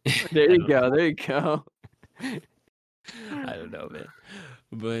 Rendaxi. There I you don't go. There you go. I don't know, man.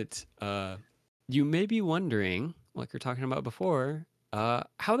 But you may be wondering, like you're talking about before,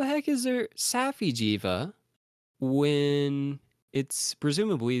 how the heck is there Safi'jiiva when it's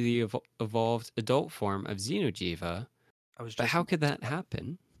presumably the evolved adult form of Xeno'jiiva? I was But just how about could to say that that.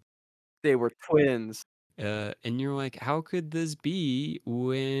 happen? They were twins. And you're like, how could this be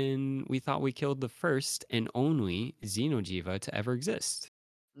when we thought we killed the first and only Xeno'jiiva to ever exist?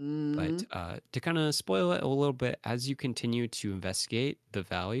 But Mhm. to kind of spoil it a little bit, as you continue to investigate the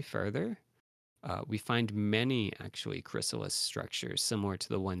valley further, we find many actually chrysalis structures similar to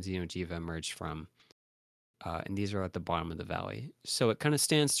the one Xeno'jiiva emerged from. And these are at the bottom of the valley. So it kind of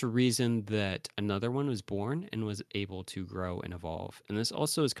stands to reason that another one was born and was able to grow and evolve. And this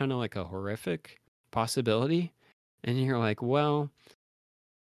also is kind of like a horrific possibility. And you're like, well,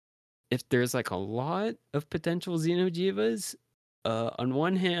 if there's like a lot of potential Xeno'jiivas, on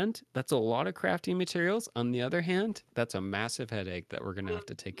one hand, that's a lot of crafting materials. On the other hand, that's a massive headache that we're going to have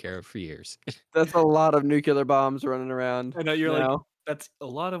to take care of for years. That's a lot of nuclear bombs running around I know you're like, now. that's a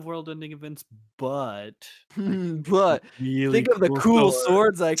lot of world-ending events, but I could make a But really think of the cool cool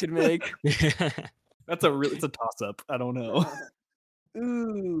sword. swords I could make. It's a toss-up. I don't know.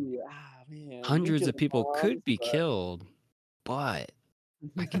 Ooh, man, Hundreds nuclear of people bombs, could be but killed, but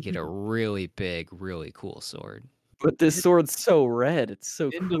I could get a really big, really cool sword. but this sword's so red. It's so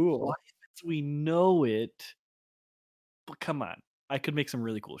End of cool. life as we know it. But come on, I could make some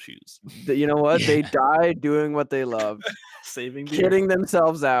really cool shoes. You know what? They Yeah. died doing what they loved, Saving the earth. kidding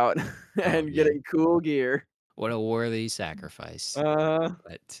themselves out Oh, and man. getting cool gear. What a worthy sacrifice. Uh,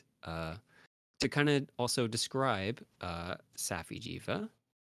 But to kind of also describe Safi'jiiva,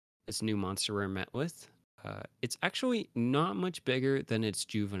 this new monster we're met with, it's actually not much bigger than its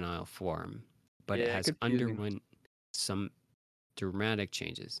juvenile form, but it yeah, has confusing. underwent some dramatic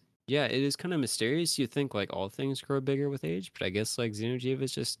changes. Yeah, it is kind of mysterious. You think like all things grow bigger with age, but I guess like Xeno'jiiva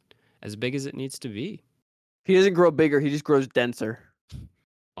is just as big as it needs to be, He doesn't grow bigger. He just grows denser.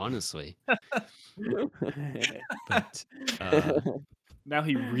 honestly. But uh Now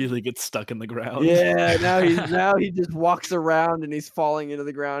he really gets stuck in the ground. Yeah, now he just walks around and he's falling into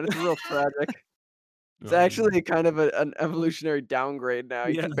the ground. It's real tragic. It's Um, actually kind of an evolutionary downgrade now.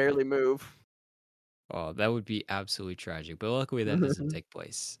 He Yeah. can barely move. oh, that would be absolutely tragic, but luckily that doesn't take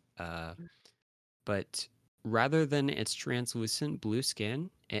place. But rather than its translucent blue skin,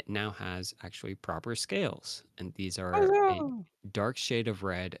 it now has actually proper scales, and these are a Oh, dark shade of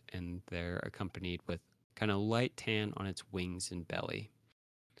red, and they're accompanied with kind of light tan on its wings and belly.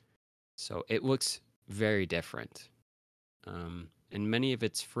 So it looks very different. And many of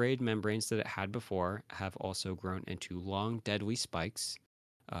its frayed membranes that it had before have also grown into long, deadly spikes.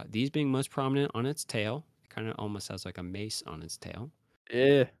 These being most prominent on its tail. It kind of almost has like a mace on its tail.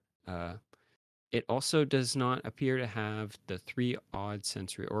 yeah. Uh, it also does not appear to have the three odd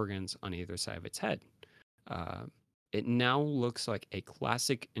sensory organs on either side of its head. Uh, it now looks like a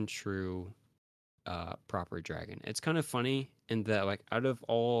classic and true proper dragon. It's kind of funny in that, like, out of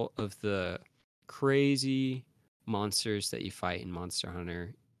all of the crazy monsters that you fight in Monster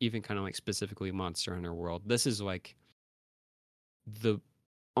Hunter, even kind of like specifically Monster Hunter World, this is like the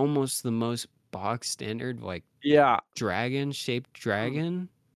almost the most bog standard, like Yeah, dragon shaped Hmm. dragon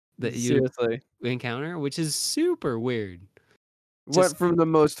that you seriously. encounter, which is super weird. Went Just from the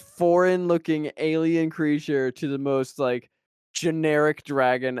most foreign looking alien creature to the most, like, generic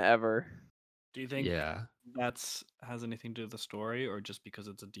dragon ever. Do you think yeah. that's has anything to do with the story, or just because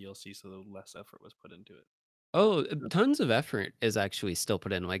it's a DLC, so the less effort was put into it? Oh, tons of effort is actually still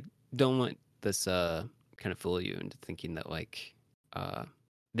put in. Like, don't let this kind of fool you into thinking that like uh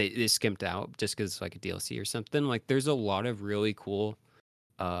they skimped out just because it's like a DLC or something. Like, there's a lot of really cool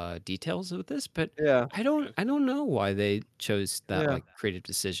details with this, but Yeah, I don't know why they chose that yeah. like creative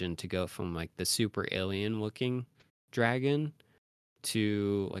decision to go from like the super alien looking dragon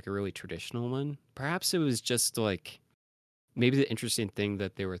to like a really traditional one. Perhaps it was just like maybe the interesting thing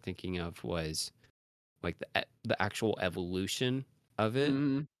that they were thinking of was like the actual evolution of it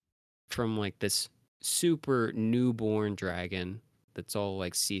Mhm. from like this super newborn dragon that's all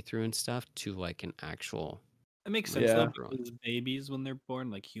like see-through and stuff to like an actual It makes like sense though, Yeah. proper one. because babies when they're born,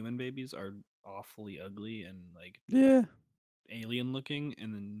 like human babies, are awfully ugly and like Yeah. alien looking,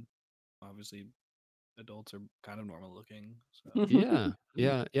 and then obviously adults are kind of normal looking. So Yeah,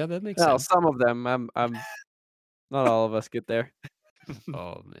 yeah, that makes Well, sense. some of them, I'm not all of us get there.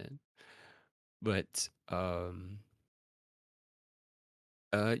 Oh man, but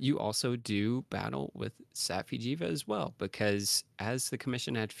you also do battle with Safi'jiiva as well because as the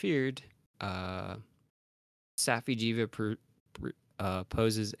commission had feared, uh Safi'jiiva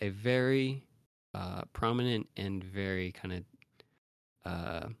poses a very prominent and very kind of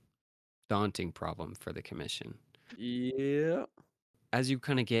uh, daunting problem for the commission. Yeah. As you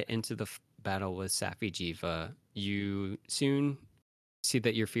kind of get into the battle with Safi'jiiva, you soon see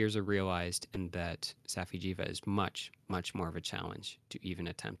that your fears are realized and that Safi'jiiva is much, much more of a challenge to even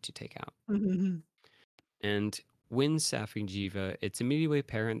attempt to take out. And when Safi'jiiva, it's immediately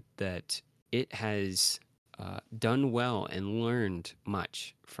apparent that it has done well and learned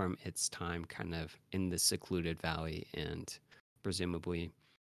much from its time kind of in the secluded valley and presumably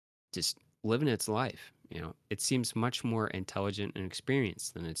just living its life. You know, it seems much more intelligent and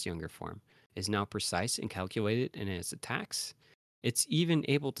experienced than its younger form. Is now precise and calculated in its attacks. It's even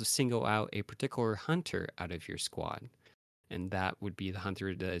able to single out a particular hunter out of your squad, and that would be the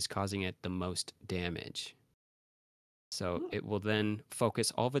hunter that is causing it the most damage. So it will then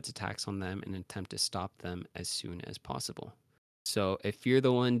focus all of its attacks on them and attempt to stop them as soon as possible. So if you're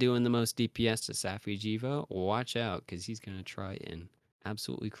the one doing the most DPS to Safi'jiiva, watch out because he's going to try and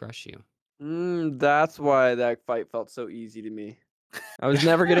absolutely crush you. That's why that fight felt so easy to me. I was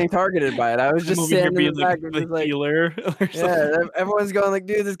never getting targeted by it. I was I'm just over here standing in the being like back and the just like, healer or yeah, something. everyone's going like,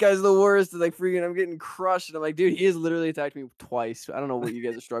 dude, this guy's the worst. Like, freaking, I'm getting crushed. And I'm like, dude, he has literally attacked me twice. I don't know what you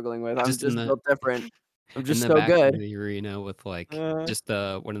guys are struggling with. I'm Just just built different. I'm in just the so back of good. the arena with like Uh, just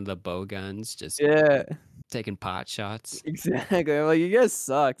the one of the bow guns, just yeah, taking pot shots. exactly. I'm like, you guys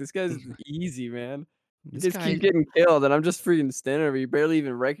suck. This guy's easy, man. You This just keep guy, getting killed, and I'm just freaking standing over. You barely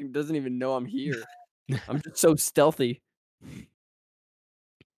even doesn't even know I'm here. I'm just so stealthy.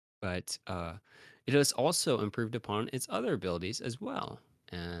 but it has also improved upon its other abilities as well.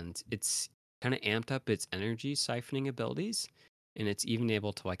 And it's kind of amped up its energy siphoning abilities. And it's even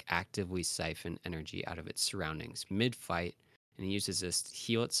able to like actively siphon energy out of its surroundings mid fight. And it uses this to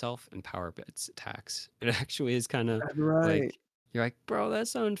heal itself and power up its attacks. It actually is kind of That's right. like, you're like, bro,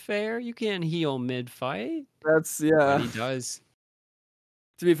 that's unfair. You can't heal mid fight. That's But yeah. he does.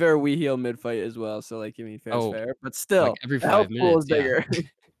 To be fair, we heal mid fight as well, so like, I mean, fair's Oh, fair, but like still, every the health five pool is minutes. Yeah. bigger.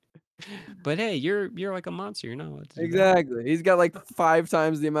 But hey, you're like a monster. You're not allowed to do that. Exactly. He's got like 5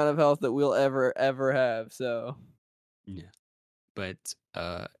 times the amount of health that we'll ever have. So. Yeah. But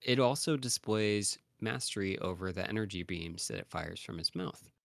it also displays mastery over the energy beams that it fires from its mouth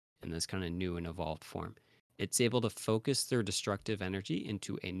in this kind of new and evolved form. It's able to focus their destructive energy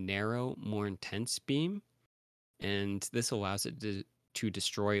into a narrow, more intense beam, and this allows it to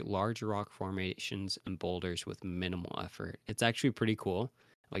destroy large rock formations and boulders with minimal effort. It's actually pretty cool.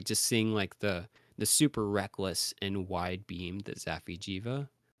 Like just seeing like the super reckless and wide beam that Safi'jiiva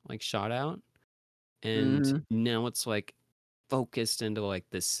like shot out, and Mhm. now it's like focused into like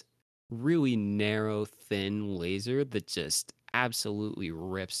this really narrow, thin laser that just absolutely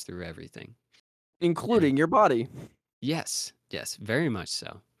rips through everything. And Including your body. yes, yes, very much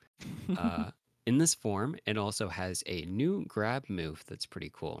so. Uh, in this form, it also has a new grab move that's pretty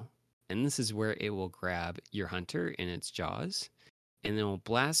cool. And this is where it will grab your hunter in its jaws, and then will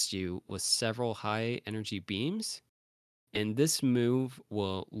blast you with several high energy beams. And this move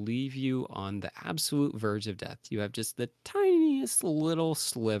will leave you on the absolute verge of death. You have just the tiniest little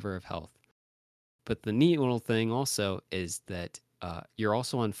sliver of health. But the neat little thing also is that you're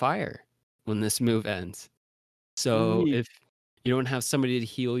also on fire when this move ends. So Neat. if you don't have somebody to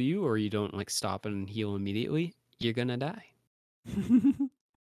heal you or you don't like stop and heal immediately, you're gonna die.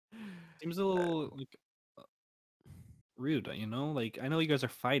 Seems a little like uh, rude, you know? Like I know you guys are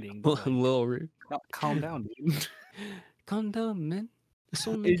fighting, A but like little rude. calm down, dude. Calm down, man. It's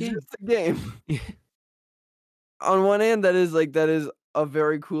only a It's game. just a game. On one hand, that is a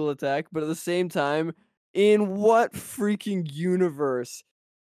very cool attack, but at the same time, in what freaking universe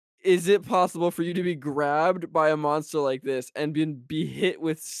is it possible for you to be grabbed by a monster like this and be hit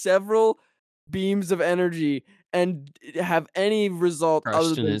with several beams of energy and have any result other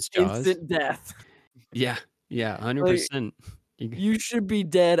Crushed in than its jaws. instant death? Yeah, yeah, Like, 100%. you should be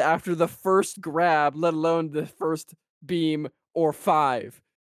dead after the first grab, let alone the first beam or 5.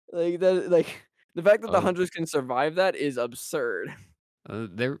 The fact that the Oh, hunters can survive that is absurd.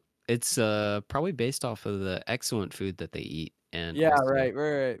 there. It's probably based off of the excellent food that they eat, and Yeah, also right.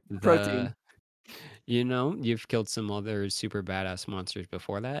 Protein. the you've killed some other super badass monsters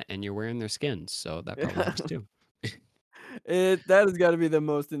before that, and you're wearing their skins, so that probably Yeah. helps too. That has gotta be the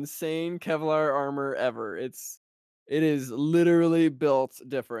most insane Kevlar armor ever. It is literally built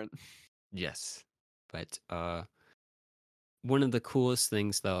different. Yes, but one of the coolest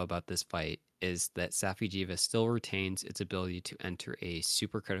things though about this fight is that Safi'jiiva still retains its ability to enter a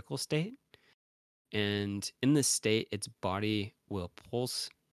supercritical state, and in this state, its body will pulse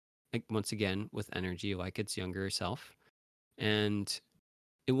like once again with energy like its younger self, and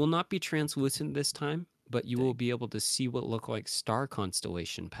it will not be translucent this time, but you will Dang. be able to see what look like star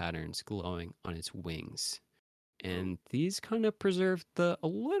constellation patterns glowing on its wings. Oh. And these kind of preserve the a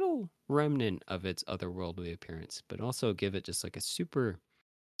little remnant of its otherworldly appearance, but also give it just like a super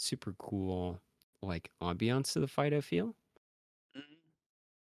cool like ambiance to the fight, I feel. Mhm.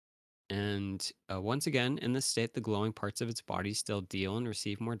 And once again, in this state, the glowing parts of its body still deal and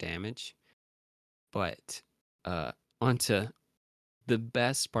receive more damage. But uh, onto the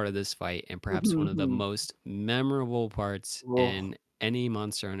best part of this fight, and perhaps one of the most memorable parts Oh. in any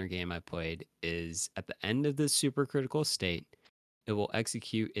Monster Hunter game I played, is at the end of this super critical state, it will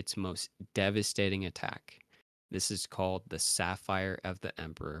execute its most devastating attack. This is called the Sapphire of the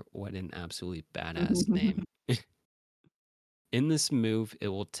Emperor. What an absolutely badass name. In this move, it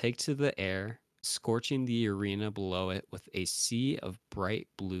will take to the air, scorching the arena below it with a sea of bright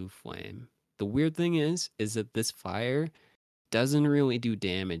blue flame. The weird thing is that this fire doesn't really do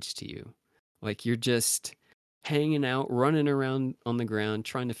damage to you. Like you're just hanging out, running around on the ground,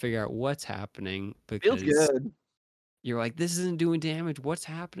 trying to figure out what's happening Feels because good. you're like, this isn't doing damage. What's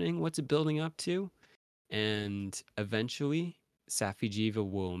happening? What's it building up to? And eventually, Safi'jiiva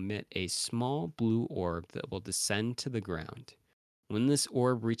will emit a small blue orb that will descend to the ground. When this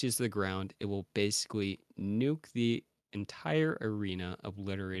orb reaches the ground, it will basically nuke the entire arena,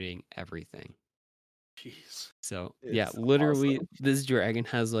 obliterating everything. Jeez. So, yeah, It's literally, awesome. this dragon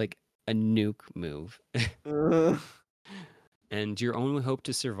has like a nuke move. Uh, And your only hope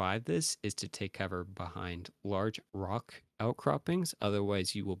to survive this is to take cover behind large rock outcroppings.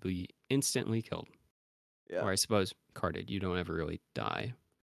 Otherwise, you will be instantly killed. yeah, Or I suppose carded. You don't ever really die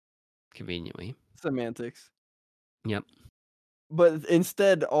conveniently. semantics. Yep. But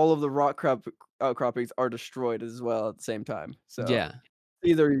instead, all of the rock outcroppings are destroyed as well at the same time. So Yeah.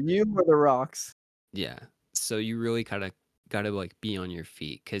 either you or the rocks. Yeah. So you really kind of got to like be on your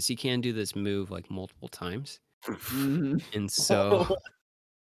feet because he can do this move like multiple times. Mhm. And so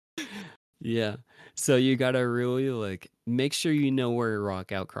Yeah. So you gotta really like make sure you know where your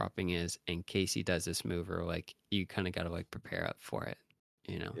rock outcropping is in case he does this move, or like you kind of gotta like prepare up for it,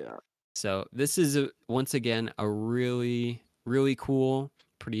 you know. Yeah. So this is once again a really really cool,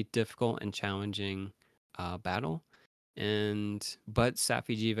 pretty difficult and challenging battle, and but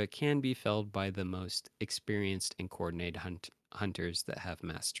Safi'jiiva can be felled by the most experienced and coordinated hunters that have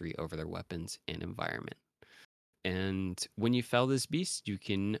mastery over their weapons and environment. And when you fell this beast, you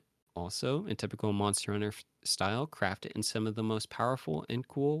can also, in typical Monster Hunter style, craft it in some of the most powerful and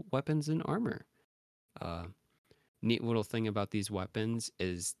cool weapons and armor. Uh, Neat little thing about these weapons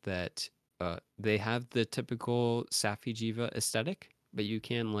is that they have the typical Safi'jiiva aesthetic, but you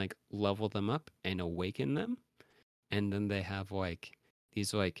can like level them up and awaken them. And then they have like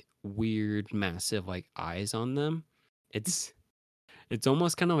these like weird, massive like eyes on them. It's it's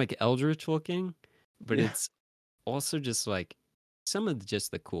almost kind of like eldritch looking, but Yeah. it's also just like some of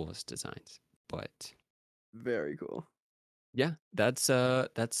just the coolest designs. But Very cool. yeah, that's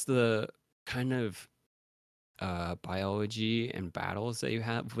the kind of biology and battles that you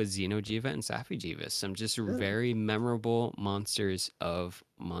have with Xeno'jiiva and Safi'jiiva. Some just Yeah. very memorable monsters of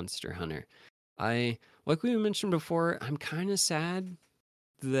Monster Hunter. I like we mentioned before, I'm kind of sad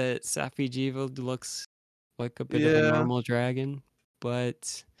that Safi'jiiva looks like a bit of a Yeah. normal dragon,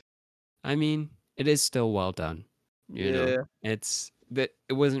 but I mean, it is still well done. You know, Yeah. it's that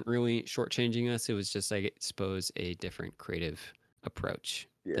it wasn't really shortchanging us. It was just, I suppose, a different creative approach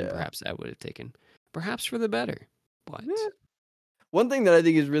than Yeah. perhaps I would have taken, perhaps for the better. Yeah. But One thing that I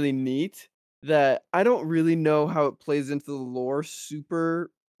think is really neat that I don't really know how it plays into the lore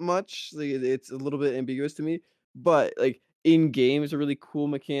super much. Like it's a little bit ambiguous to me, but like in game is a really cool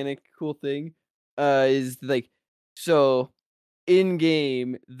mechanic, cool thing. Is like so in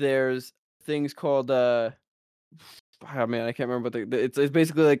game there's things called oh man, I can't remember what it's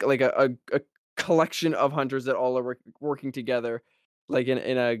basically like a collection of hunters that all are working together like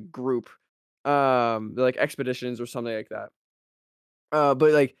in a group. They're like expeditions or something like that.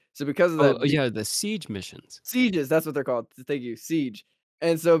 But, like, so because of oh that, yeah, the siege missions. sieges, that's what they're called. Thank you, siege.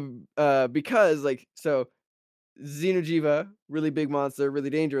 And so, because, like, so Xeno'jiiva, really big monster, really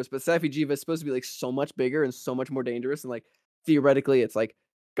dangerous, but Safi'jiiva is supposed to be, like, so much bigger and so much more dangerous, and, like, theoretically, it's, like,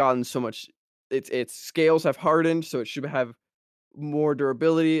 gotten so much its scales have hardened, so it should have more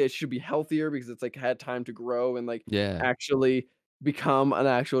durability. It should be healthier because it's like had time to grow and like Yeah, actually become an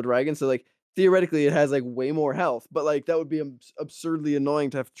actual dragon. So like theoretically, it has like way more health, but like that would be absurdly annoying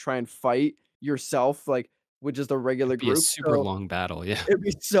to have to try and fight yourself like with just a regular it'd be a group. super So long battle. Yeah, it'd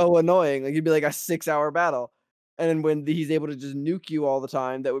be so annoying. Like it'd be like a 6 hour battle. And then when he's able to just nuke you all the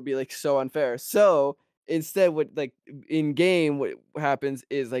time, that would be like so unfair. So instead, what like in game, what happens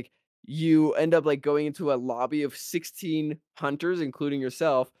is like you end up like going into a lobby of 16 hunters, including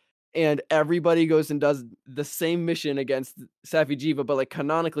yourself, and everybody goes and does the same mission against Safi'jiiva, but like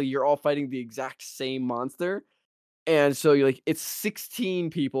canonically, you're all fighting the exact same monster. And so you're like, it's 16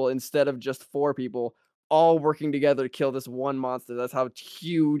 people instead of just 4 people all working together to kill this one monster. That's how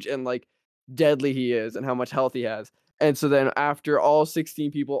huge and like deadly he is and how much health he has. And so then after all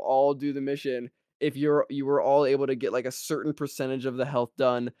 16 people all do the mission, if you were all able to get like a certain percentage of the health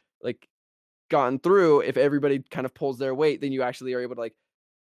done, like gotten through, if everybody kind of pulls their weight, then you actually are able to like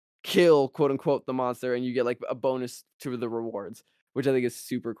kill quote unquote the monster and you get like a bonus to the rewards, which I think is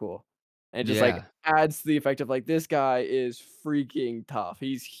super cool. And just like yeah, adds to the effect of like this guy is freaking tough.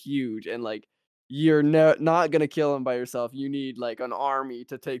 He's huge and like you're not gonna kill him by yourself. You need like an army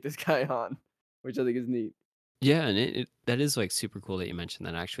to take this guy on, which I think is neat. yeah, and that is like super cool that you mentioned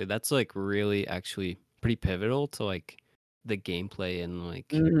that. Actually, that's like really actually pretty pivotal to like the gameplay and like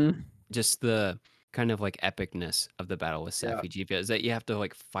Mhm. just the kind of like epicness of the battle with Yeah, Safi'jiiva is that you have to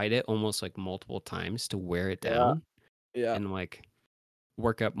like fight it almost like multiple times to wear it yeah, down yeah, and like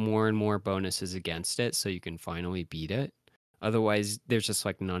work up more and more bonuses against it so you can finally beat it. Otherwise, there's just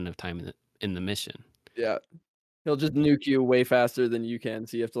like none of time in the mission. yeah. He'll just nuke you way faster than you can,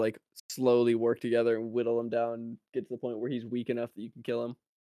 so you have to like slowly work together and whittle him down, get to the point where he's weak enough that you can kill him.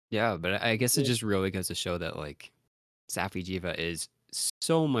 Yeah, but I guess it Cool. just really goes to show that like Safi'jiiva is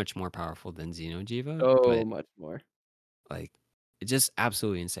so much more powerful than Xeno'jiiva, So but much more. like it's just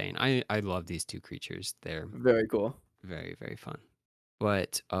absolutely insane. I love these two creatures. They're Very cool. very very fun.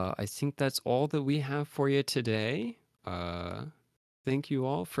 But I think that's all that we have for you today. Uh, thank you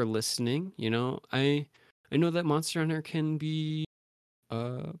all for listening. You know, I know that Monster Hunter can be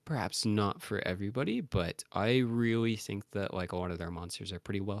perhaps not for everybody, but I really think that like a lot of their monsters are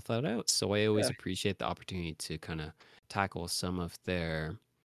pretty well thought out. So I always Yeah. appreciate the opportunity to kind of tackle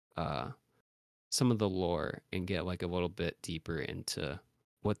uh some of the lore and get like a little bit deeper into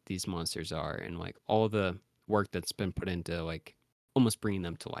what these monsters are and like all the work that's been put into like almost bringing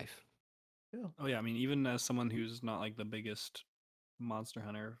them to life. Yeah. Oh yeah, I mean, even as someone who's not like the biggest Monster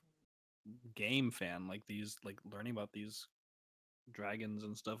Hunter game fan, like learning about these dragons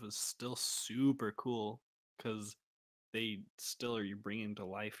and stuff is still super cool because they still are you bringing to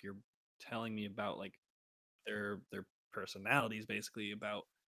life. You're telling me about like their personalities, basically about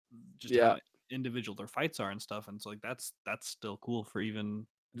just Yeah, how individual their fights are and stuff. And so like that's still cool for even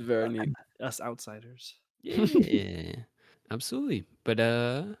it's very uh, neat. us outsiders. Yeah, absolutely. But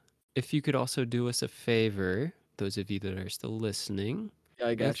if you could also do us a favor, those of you that are still listening, Yeah,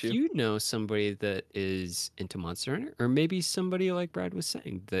 I got if you. you know somebody that is into Monster Hunter, or maybe somebody like Brad was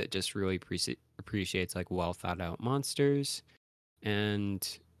saying that just really appreciates like well thought out monsters and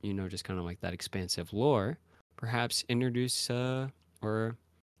just kind of like that expansive lore, perhaps introduce or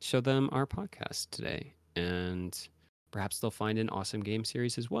show them our podcast today, and perhaps they'll find an awesome game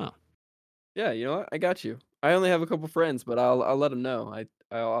series as well. Yeah, you know what? I got you. I only have a couple friends, but I'll let them know.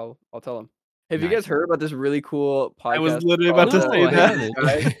 I'll tell them. Have you guys Nice. heard about this really cool I was podcast literally about called to No, say I that. Vanquisher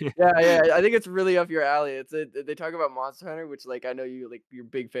haven't. Guide? Yeah, yeah. I think it's really up your alley. They talk about Monster Hunter, which like I know you're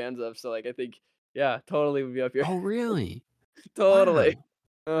big fans of. So like I think yeah, totally would be up your Oh, really? totally.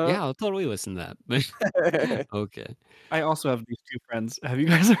 Wow. Uh-huh. Yeah, I'll totally listen to that. Okay. I also have these two friends. Have you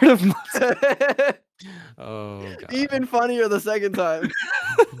guys heard of Monster? Oh God. Even funnier the second time.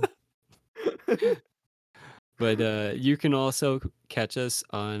 But you can also catch us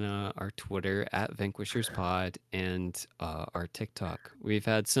on our Twitter at VanquishersPod and our TikTok. We've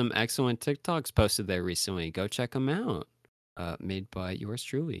had some excellent TikToks posted there recently. Go check them out. Made by yours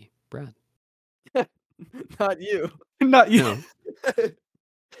truly, Brad. Not you. Not you. No,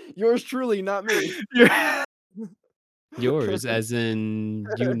 Yours truly, not me. You're- yours, as in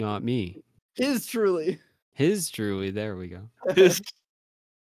you, not me. His truly. His truly. There we go. His-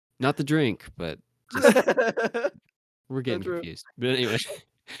 Not the drink, but just we're So getting true. confused. But anyway,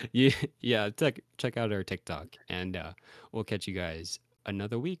 you, yeah, check out our TikTok, and we'll catch you guys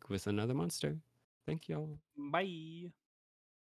another week with another monster. Thank y'all. Bye.